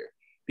you do here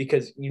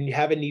because you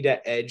have a need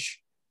at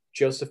edge.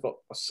 Joseph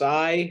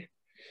Osai,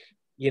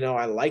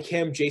 I like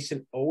him.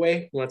 Jason Owe,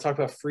 you want to talk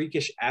about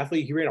freakish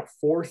athlete? He ran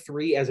a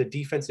 4.3 as a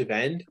defensive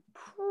end.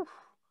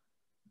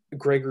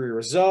 Gregory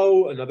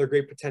Rousseau, another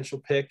great potential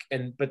pick.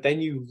 But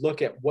then you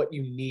look at what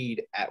you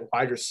need at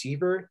wide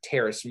receiver.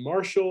 Terrace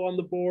Marshall on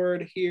the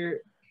board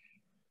here.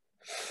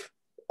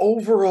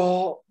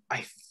 Overall,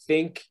 I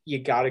think you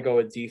got to go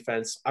with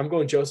defense. I'm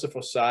going Joseph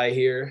Osai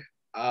here.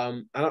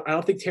 I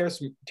don't think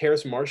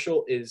Terrace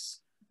Marshall is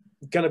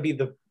going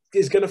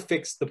to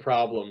fix the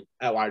problem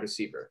at wide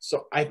receiver.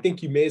 So I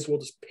think you may as well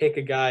just pick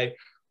a guy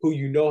who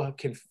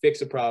can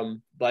fix a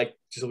problem, like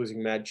just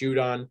losing Matt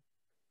Judon.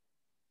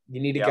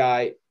 You need a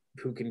guy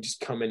who can just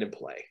come in and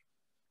play.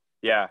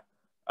 Yeah,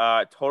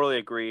 totally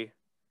agree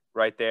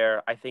right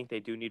there. I think they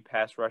do need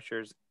pass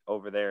rushers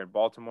over there in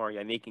Baltimore.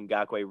 Yannick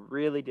Ngakoue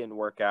really didn't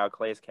work out.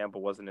 Calais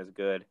Campbell wasn't as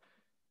good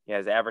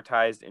as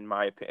advertised, in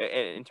my opinion,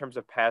 in terms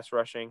of pass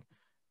rushing.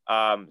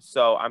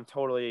 So I'm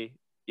totally,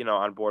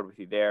 on board with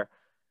you there.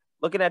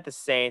 Looking at the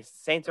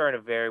Saints are in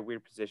a very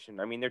weird position.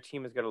 I mean, their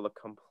team is going to look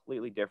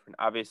completely different.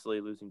 Obviously,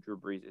 losing Drew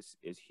Brees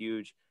is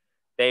huge.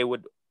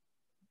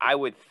 I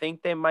would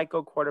think they might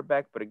go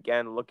quarterback, but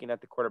again, looking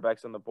at the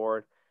quarterbacks on the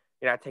board,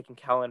 you're not taking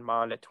Kellen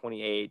Mond at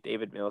 28,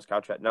 David Mills,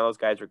 Kyle Trask. None of those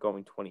guys are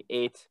going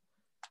 28.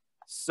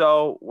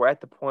 So we're at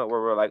the point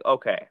where we're like,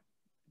 okay,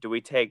 do we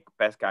take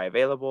best guy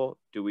available?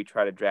 Do we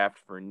try to draft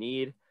for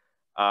need?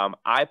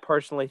 I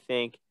personally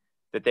think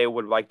that they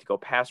would like to go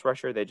pass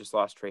rusher. They just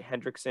lost Trey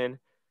Hendrickson.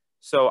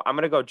 So I'm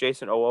going to go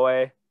Jason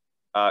Owoye,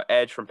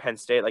 edge from Penn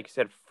State. Like you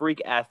said,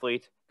 freak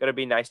athlete. Going to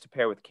be nice to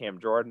pair with Cam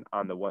Jordan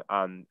on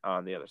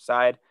the other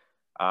side.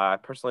 I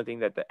personally think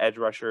that the edge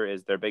rusher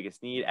is their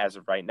biggest need as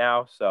of right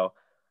now. So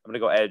I'm going to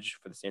go edge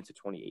for the Saints at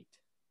 28.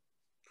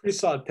 Pretty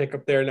solid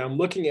pickup there. Now I'm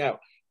looking at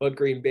what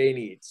Green Bay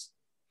needs.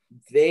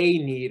 They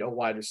need a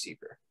wide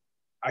receiver.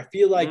 I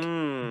feel like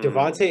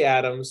Devontae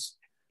Adams,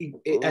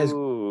 as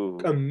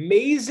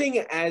amazing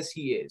as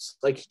he is,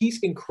 like he's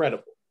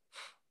incredible.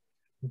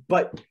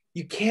 But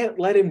you can't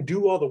let him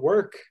do all the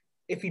work.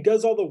 If he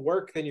does all the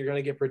work, then you're going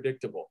to get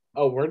predictable.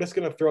 Oh, we're just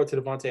going to throw it to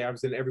Devontae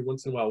Adams and every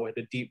once in a while with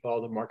a deep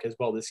ball to Marquez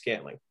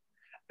Valdes-Scantling.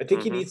 I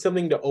think you need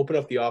something to open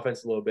up the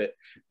offense a little bit.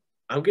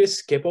 I'm going to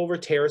skip over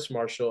Terrace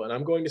Marshall, and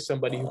I'm going to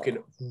somebody who can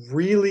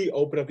really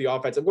open up the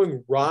offense. I'm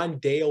going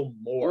Rondale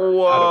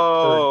Moore out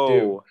of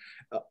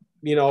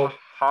Purdue.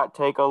 Hot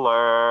take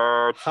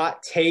alert.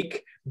 Hot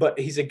take, but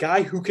he's a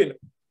guy who can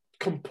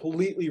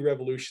completely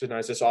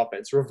revolutionize this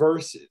offense.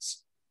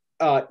 Reverses,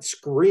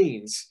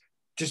 screens,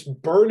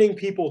 just burning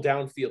people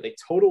downfield. A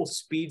total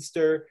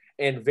speedster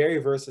and very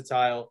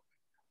versatile.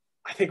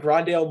 I think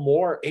Rondale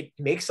Moore, it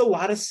makes a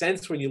lot of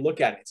sense when you look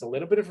at it. It's a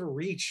little bit of a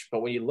reach,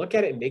 but when you look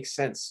at it, it makes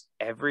sense.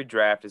 Every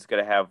draft is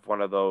going to have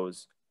one of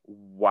those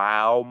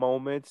wow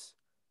moments.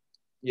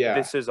 Yeah.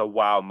 This is a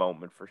wow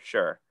moment for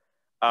sure.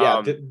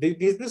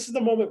 This is the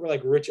moment where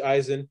like Rich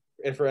Eisen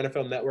and for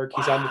NFL Network,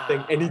 he's on the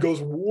thing and he goes,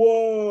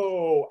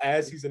 whoa,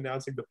 as he's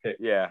announcing the pick.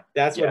 Yeah.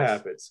 That's what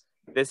happens.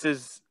 This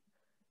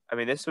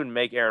would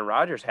make Aaron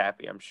Rodgers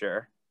happy, I'm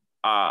sure.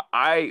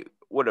 I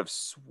would have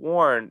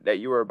sworn that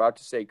you were about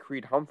to say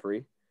Creed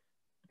Humphrey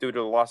due to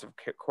the loss of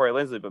Corey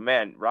Linsley, but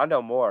man,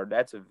 Rondale Moore,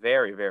 that's a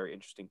very, very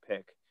interesting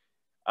pick.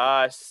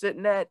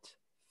 Sitting at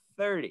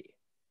 30.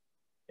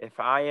 If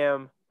I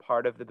am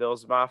part of the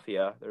Bills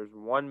Mafia, there's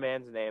one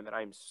man's name that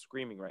I'm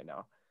screaming right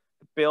now.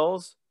 The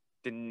Bills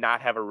did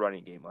not have a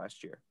running game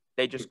last year.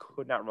 They just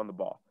could not run the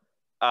ball.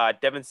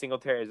 Devin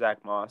Singletary,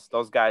 Zach Moss,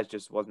 those guys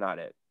just was not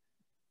it.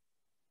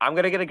 I'm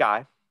going to get a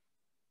guy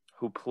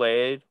who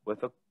played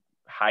with a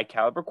high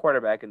caliber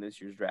quarterback in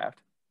this year's draft.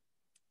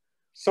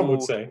 Some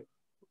would say.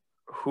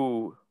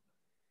 Who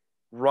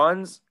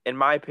runs, in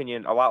my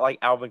opinion, a lot like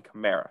Alvin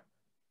Kamara.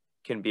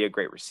 Can be a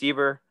great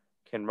receiver,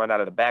 can run out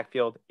of the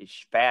backfield, is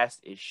fast,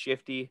 is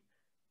shifty,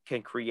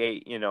 can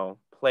create,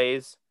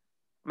 plays.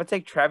 I'm going to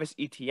take Travis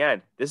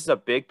Etienne. This is a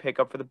big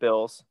pickup for the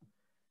Bills.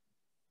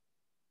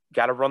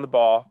 Got to run the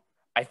ball.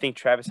 I think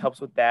Travis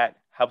helps with that,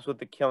 helps with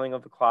the killing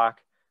of the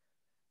clock.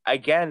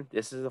 again,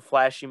 this is a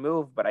flashy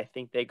move, but I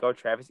think they go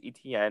Travis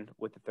Etienne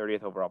with the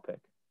 30th overall pick.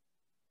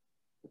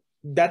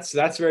 That's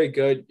very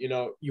good.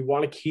 You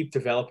want to keep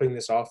developing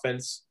this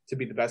offense to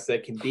be the best that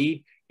it can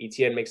be.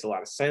 Etienne makes a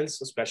lot of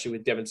sense, especially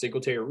with Devin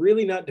Singletary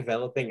really not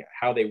developing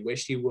how they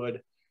wished he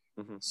would.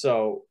 Mm-hmm.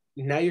 So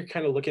now you're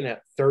kind of looking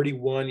at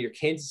 31. You're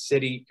Kansas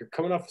City. You're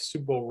coming off a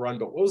Super Bowl run,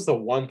 but what was the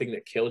one thing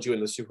that killed you in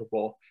the Super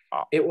Bowl?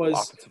 It was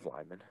offensive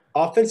lineman.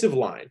 Offensive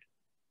line.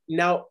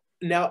 Now,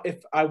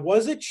 if I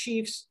was a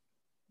Chiefs,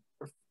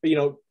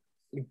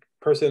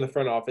 person in the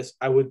front office,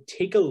 I would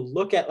take a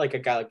look at like a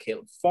guy like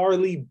Caleb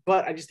Farley,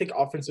 but I just think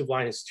offensive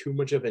line is too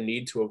much of a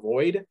need to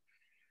avoid.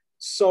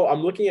 So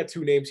I'm looking at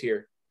two names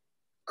here.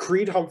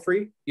 Creed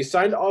Humphrey. You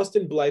signed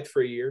Austin Blythe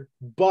for a year,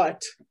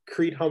 but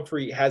Creed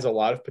Humphrey has a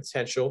lot of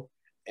potential,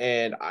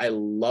 and I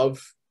love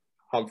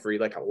Humphrey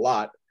like a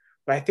lot.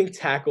 But I think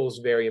tackle is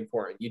very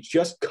important. You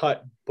just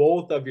cut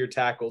both of your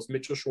tackles,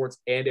 Mitchell Schwartz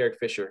and Eric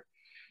Fisher.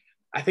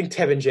 I think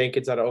Tevin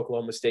Jenkins out of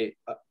Oklahoma State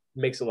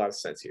makes a lot of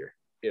sense here.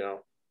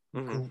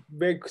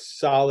 Very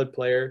solid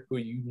player who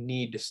you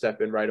need to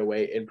step in right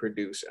away and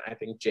produce. And I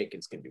think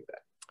Jenkins can do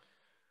that.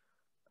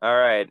 All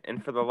right.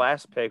 And for the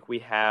last pick, we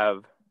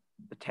have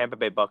the Tampa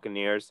Bay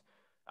Buccaneers.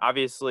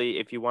 Obviously,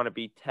 if you want to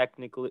be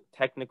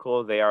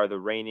technical, they are the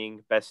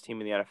reigning best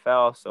team in the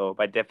NFL. So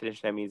by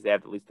definition, that means they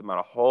have the least amount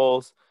of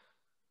holes.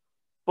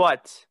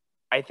 But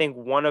I think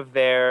one of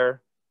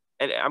their,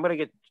 and I'm gonna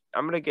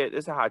get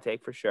this is a hot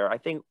take for sure. I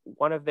think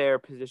one of their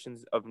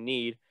positions of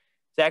need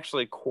is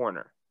actually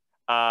corner.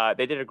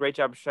 They did a great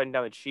job shutting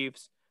down the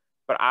Chiefs,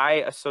 but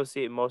I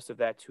associate most of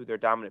that to their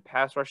dominant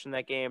pass rush in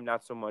that game,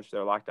 not so much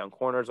their lockdown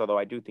corners, although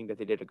I do think that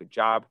they did a good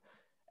job.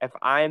 If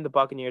I am the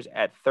Buccaneers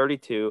at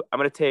 32, I'm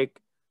going to take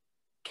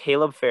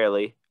Caleb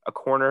Farley, a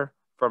corner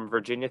from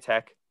Virginia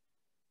Tech,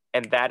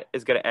 and that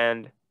is going to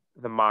end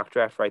the mock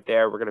draft right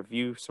there. We're going to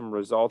view some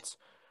results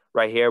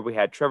right here. We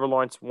had Trevor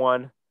Lawrence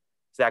 1,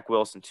 Zach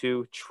Wilson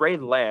 2, Trey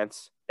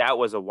Lance. That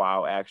was a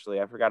wow,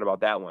 actually. I forgot about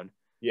that one.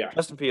 Yeah.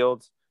 Justin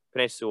Fields,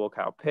 Penei Sewell,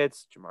 Kyle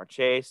Pitts, Jamar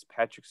Chase,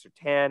 Patrick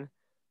Surtain,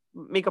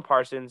 Micah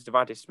Parsons,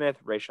 Devontae Smith,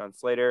 Rashawn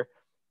Slater,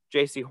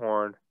 J.C.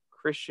 Horn,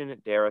 Christian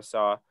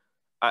Darrisaw.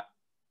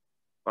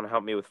 Want to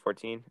help me with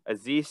 14?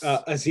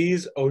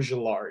 Azeez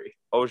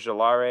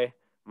Ojulari.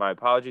 My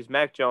apologies.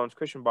 Mac Jones,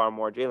 Christian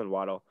Barmore, Jalen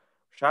Waddle,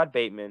 Rashad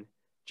Bateman,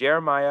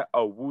 Jeremiah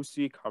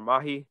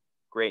Owusu-Karmahi,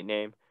 great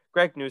name,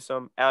 Greg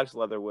Newsome, Alex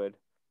Leatherwood,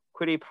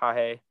 Kwity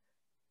Pahe,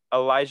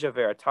 Elijah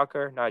Vera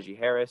Tucker, Najee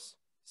Harris,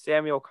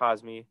 Samuel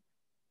Cosme,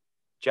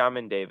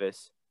 Jamin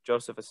Davis,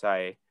 Joseph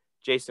Asai,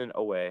 Jason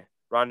Owe,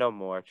 Rondo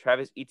Moore,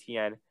 Travis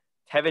Etienne,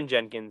 Tevin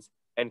Jenkins,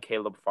 and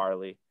Caleb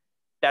Farley.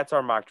 That's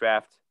our mock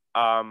draft.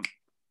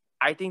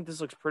 I think this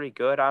looks pretty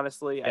good,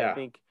 honestly. Yeah. I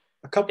think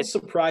a couple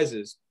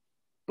surprises,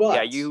 but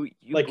yeah, you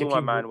blew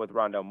my mind with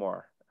Rondo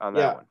Moore on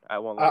that one. I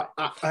won't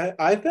lie.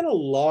 I've been a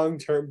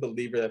long-term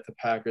believer that the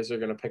Packers are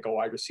going to pick a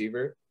wide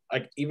receiver,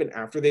 like even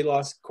after they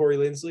lost Corey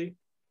Linsley.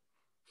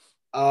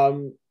 I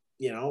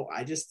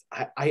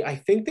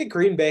think that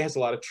Green Bay has a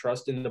lot of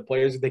trust in the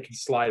players that they can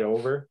slide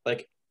over.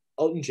 Like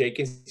Elton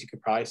Jenkins, you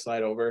could probably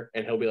slide over,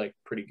 and he'll be like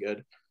pretty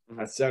good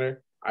at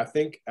center. I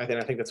think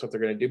that's what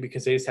they're going to do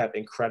because they just have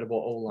incredible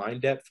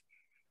O-line depth.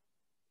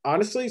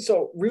 Honestly,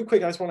 so real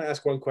quick, I just want to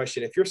ask one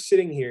question. If you're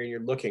sitting here and you're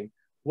looking,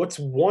 what's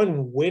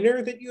one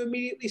winner that you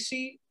immediately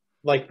see?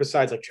 Like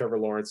besides like Trevor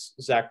Lawrence,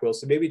 Zach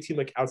Wilson, maybe a team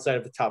like outside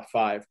of the top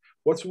 5.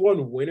 What's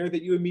one winner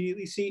that you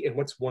immediately see, and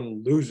what's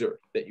one loser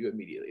that you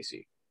immediately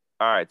see?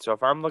 All right, so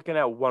if I'm looking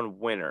at one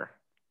winner,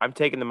 I'm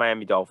taking the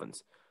Miami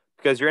Dolphins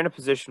because you're in a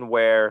position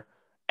where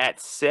at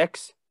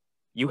 6,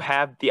 you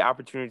have the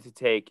opportunity to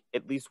take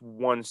at least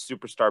one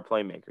superstar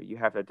playmaker. You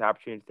have the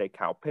opportunity to take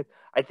Kyle Pitts.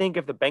 I think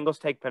if the Bengals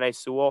take Penei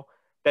Sewell,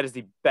 that is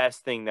the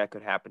best thing that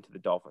could happen to the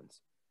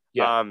Dolphins.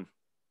 Yeah.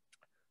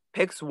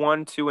 Picks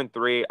 1, 2, and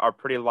 3 are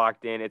pretty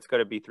locked in. It's going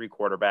to be 3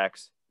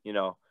 quarterbacks,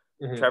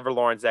 Trevor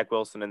Lawrence, Zach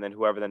Wilson, and then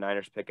whoever the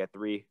Niners pick at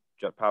 3,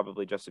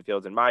 probably Justin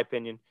Fields, in my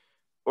opinion,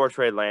 or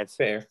Trey Lance.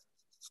 Fair.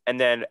 And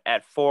then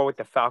at 4 with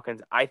the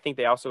Falcons, I think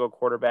they also go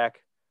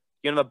quarterback.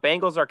 The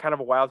Bengals are kind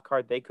of a wild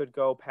card. They could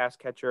go pass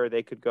catcher.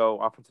 They could go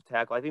offensive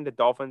tackle. I think the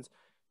Dolphins,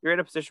 you're in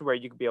a position where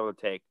you could be able to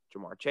take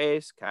Jamar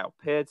Chase, Kyle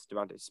Pitts,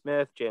 Devontae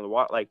Smith, Jalen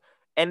Watt, like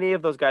any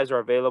of those guys are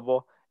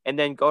available. And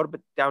then go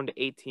down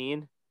to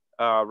 18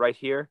 right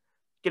here,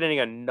 getting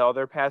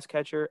another pass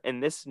catcher. In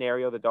this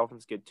scenario, the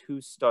Dolphins get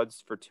 2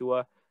 studs for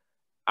Tua.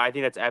 I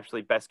think that's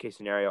absolutely best case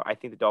scenario. I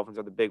think the Dolphins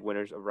are the big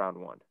winners of round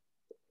 1.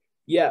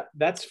 Yeah,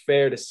 that's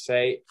fair to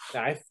say.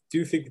 I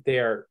do think that they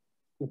are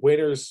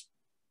winners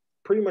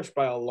pretty much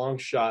by a long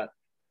shot.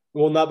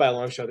 Well, not by a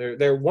long shot.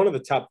 They're one of the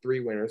top 3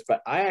 winners,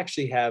 but I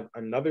actually have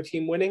another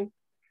team winning.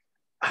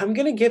 I'm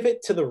going to give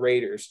it to the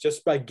Raiders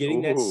just by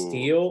getting that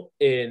steal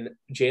in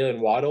Jalen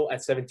Waddle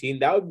at 17.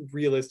 That would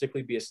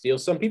realistically be a steal.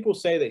 Some people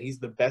say that he's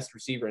the best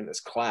receiver in this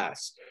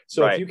class.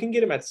 So if you can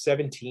get him at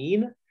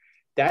 17,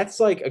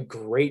 that's like a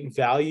great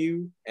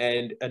value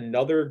and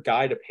another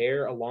guy to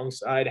pair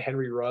alongside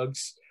Henry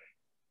Ruggs.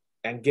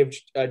 and give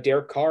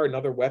Derek Carr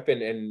another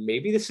weapon. And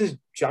maybe this is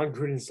John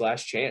Gruden's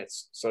last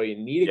chance. So you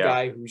need a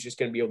guy who's just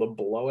going to be able to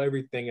blow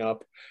everything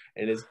up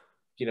and is,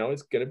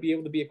 is going to be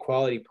able to be a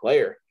quality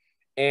player.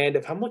 And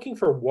if I'm looking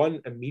for one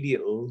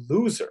immediate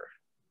loser,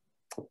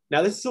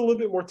 now this is a little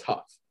bit more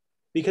tough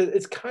because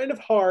it's kind of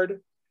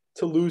hard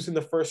to lose in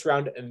the first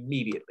round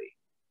immediately.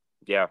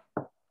 Yeah.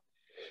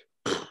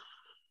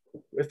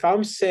 If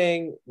I'm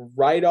saying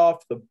right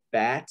off the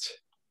bat,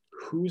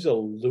 who's a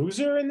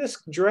loser in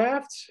this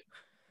draft?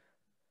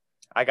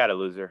 I got a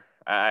loser.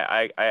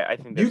 I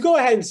think you go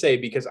ahead and say,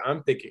 because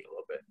I'm thinking a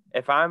little bit.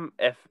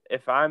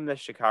 If I'm the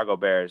Chicago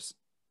Bears,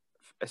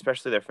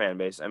 especially their fan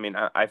base, I mean,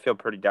 I feel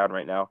pretty down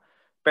right now.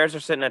 Bears are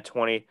sitting at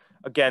 20.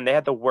 Again, they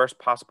had the worst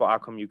possible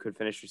outcome you could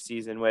finish your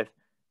season with.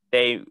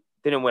 They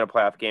didn't win a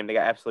playoff game. They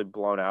got absolutely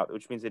blown out,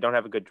 which means they don't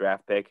have a good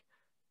draft pick.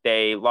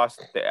 They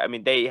lost. I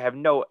mean, they have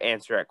no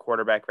answer at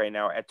quarterback right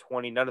now. At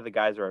 20, none of the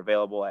guys are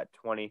available at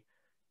 20.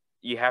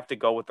 You have to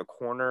go with the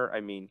corner. I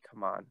mean,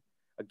 come on.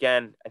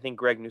 Again, I think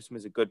Greg Newsome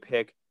is a good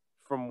pick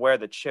from where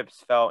the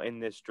chips fell in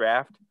this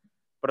draft.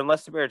 But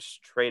unless the Bears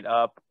trade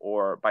up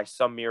or by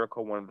some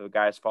miracle one of the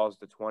guys falls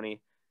to 20,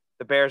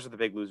 the Bears are the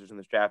big losers in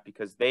this draft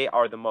because they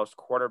are the most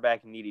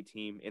quarterback-needy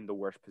team in the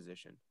worst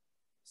position.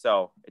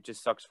 So it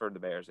just sucks for the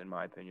Bears, in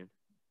my opinion.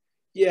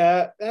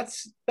 Yeah,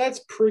 that's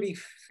pretty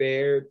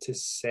fair to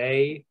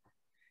say.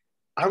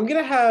 I'm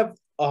going to have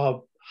a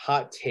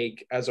hot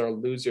take as our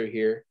loser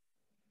here.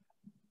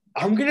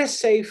 I'm going to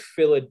say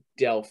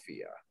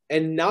Philadelphia.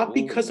 And not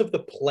because of the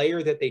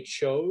player that they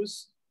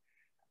chose.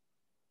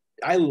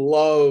 I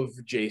love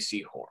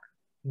J.C. Horn.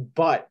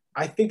 But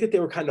I think that they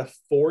were kind of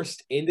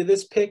forced into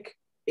this pick.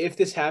 If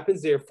this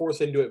happens, they're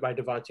forced into it by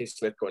Devontae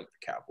Smith going to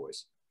the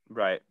Cowboys.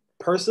 Right.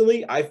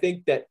 Personally, I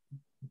think that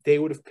they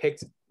would have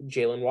picked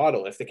Jalen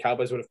Waddle if the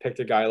Cowboys would have picked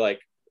a guy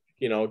like,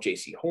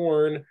 J.C.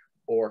 Horn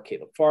or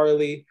Caleb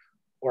Farley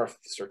or if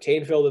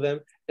Surtain fell to them.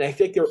 And I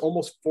think they're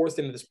almost forced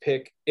into this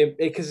pick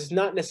because it's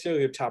not necessarily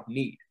their top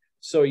need.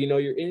 So,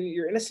 you're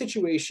in a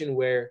situation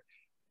where,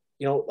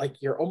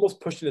 you're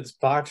almost pushed into this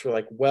box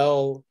where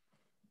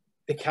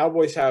the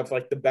Cowboys have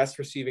the best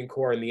receiving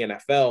core in the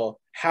NFL.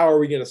 How are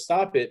we going to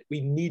stop it?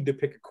 We need to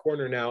pick a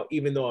corner now,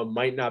 even though it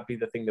might not be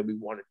the thing that we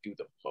want to do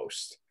the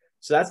most.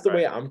 So that's the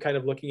way I'm kind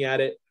of looking at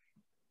it.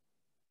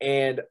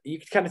 And you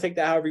can kind of take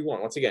that however you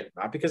want. Once again,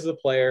 not because of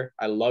the player.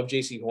 I love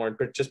J.C. Horn,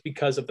 but just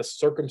because of the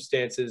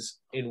circumstances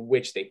in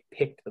which they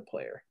picked the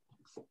player.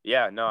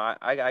 Yeah, no,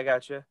 I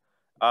got you.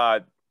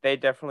 They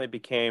definitely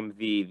became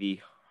the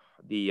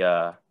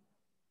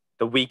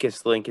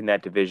weakest link in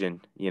that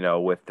division,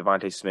 with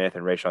Devontae Smith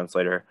and Rashawn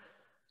Slater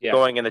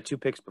going in the two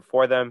picks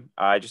before them.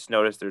 I just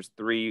noticed there's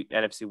 3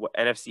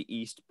 NFC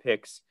East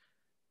picks,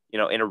 in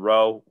a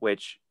row,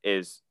 which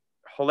is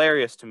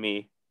hilarious to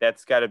me.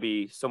 That's got to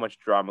be so much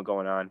drama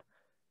going on.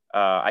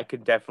 I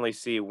could definitely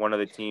see one of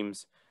the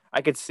teams.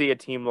 I could see a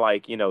team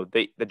like,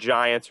 the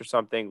Giants or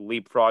something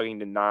leapfrogging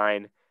to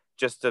 9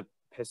 just to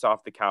piss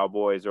off the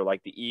Cowboys, or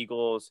like the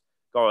Eagles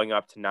going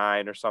up to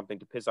 9 or something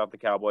to piss off the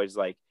Cowboys.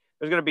 Like,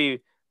 there's going to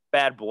be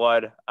bad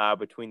blood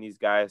between these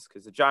guys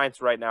because the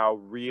Giants right now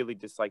really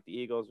dislike the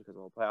Eagles because of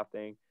the whole playoff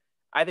thing.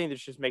 I think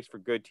this just makes for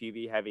good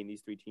TV having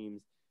these 3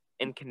 teams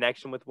in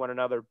connection with one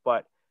another.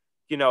 But,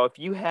 if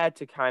you had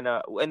to kind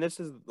of, and this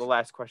is the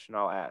last question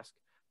I'll ask,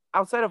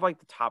 outside of the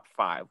top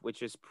 5,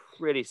 which is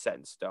pretty set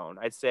in stone,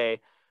 I'd say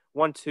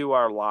 1, 2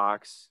 are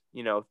locks,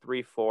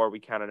 3, 4, we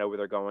kind of know where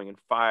they're going, and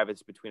 5,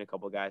 it's between a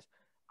couple of guys.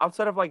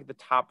 Outside of the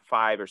top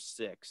 5 or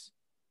 6,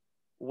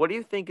 what do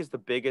you think is the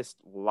biggest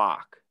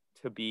lock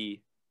to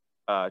be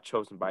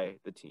chosen by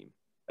the team?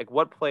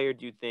 What player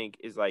do you think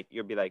is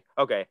you'll be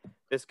okay,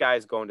 this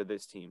guy's going to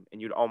this team, and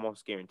you'd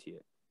almost guarantee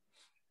it?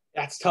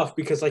 That's tough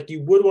because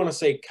you would want to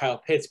say Kyle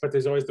Pitts, but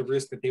there's always the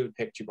risk that they would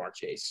pick Jamar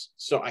Chase.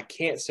 So I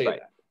can't say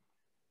that.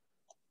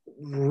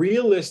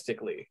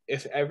 Realistically,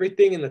 if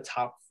everything in the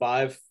top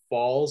 5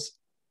 falls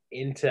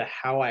into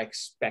how I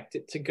expect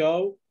it to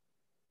go,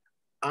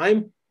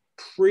 I'm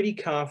pretty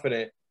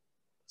confident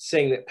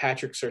saying that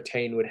Patrick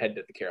Surtain would head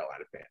to the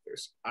Carolina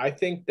Panthers. I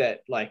think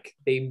that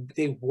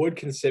they would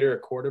consider a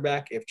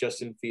quarterback if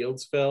Justin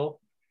Fields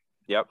fell.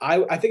 Yep.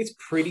 I think it's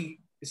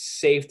pretty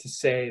safe to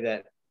say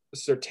that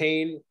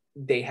Surtain,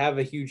 they have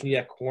a huge need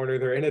at corner.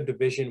 They're in a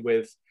division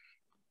with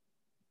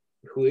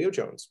Julio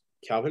Jones,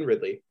 Calvin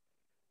Ridley,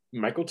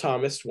 Michael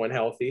Thomas when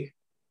healthy,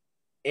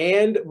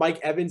 and Mike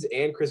Evans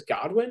and Chris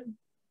Godwin.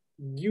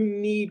 You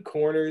need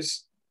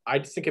corners. I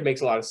just think it makes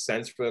a lot of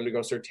sense for them to go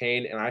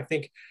Surtain, and I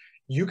think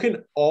you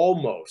can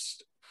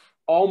almost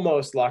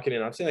lock it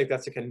in. I'm saying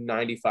that's a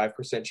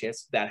 95%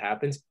 chance that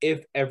happens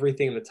if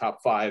everything in the top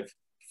 5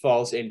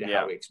 falls into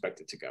how we expect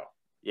it to go.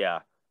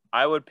 Yeah.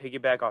 I would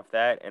piggyback off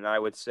that, and I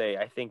would say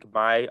I think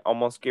my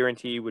almost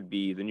guarantee would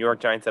be the New York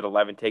Giants at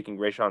 11 taking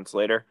Rashawn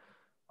Slater.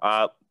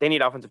 They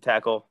need offensive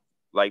tackle.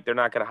 They're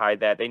not going to hide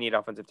that. They need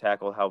offensive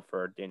tackle help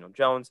for Daniel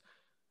Jones.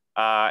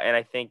 And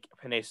I think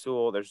Penei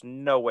Sewell, there's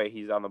no way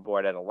he's on the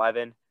board at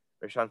 11.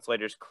 Rashawn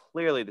Slater's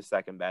clearly the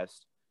second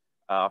best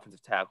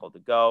offensive tackle to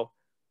go.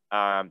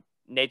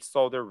 Nate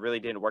Solder really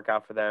didn't work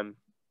out for them.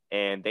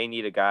 and they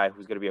need a guy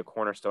who's going to be a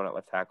cornerstone at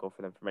left tackle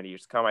for them for many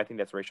years to come. I think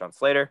that's Rashawn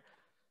Slater.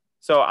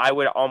 So I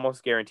would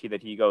almost guarantee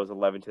that he goes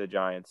 11 to the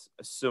Giants,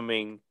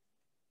 assuming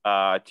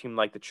a team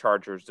like the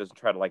Chargers doesn't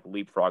try to like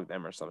leapfrog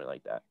them or something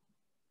like that.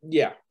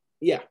 Yeah,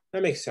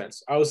 that makes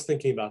sense. I was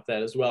thinking about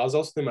that as well. I was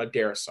also thinking about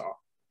Darisaw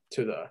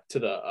to the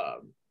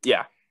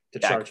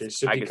Chargers,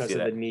 just because of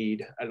the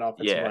need at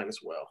offensive line as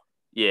well.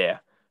 Yeah.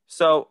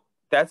 So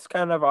that's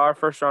kind of our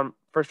first round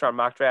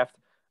mock draft.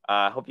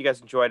 Hope you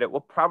guys enjoyed it.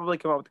 We'll probably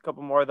come up with a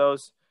couple more of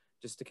those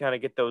just to kind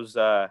of get those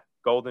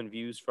golden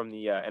views from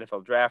the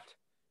NFL draft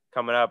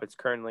coming up. It's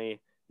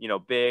currently,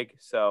 big.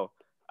 So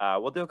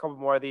we'll do a couple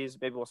more of these.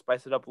 Maybe we'll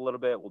spice it up a little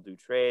bit. We'll do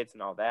trades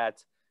and all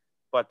that.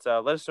 But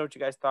let us know what you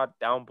guys thought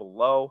down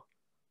below.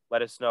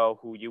 Let us know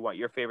who you want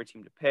your favorite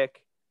team to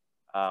pick,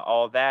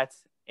 all of that.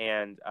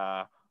 And,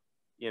 I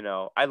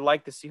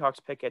like the Seahawks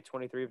pick at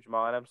 23 of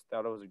Jamal Adams.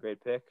 Thought it was a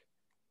great pick.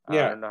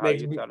 Yeah, I don't know how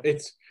you thought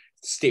it's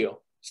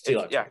steal.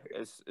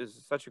 It's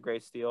such a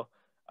great steal.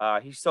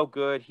 He's so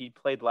good. He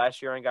played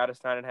last year and got us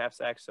 9.5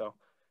 sacks. So,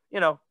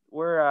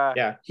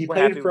 we're he we're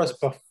played for us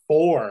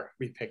before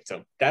we picked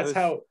him. That's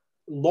how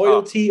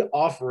loyalty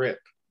off rip.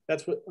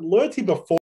 That's what loyalty before.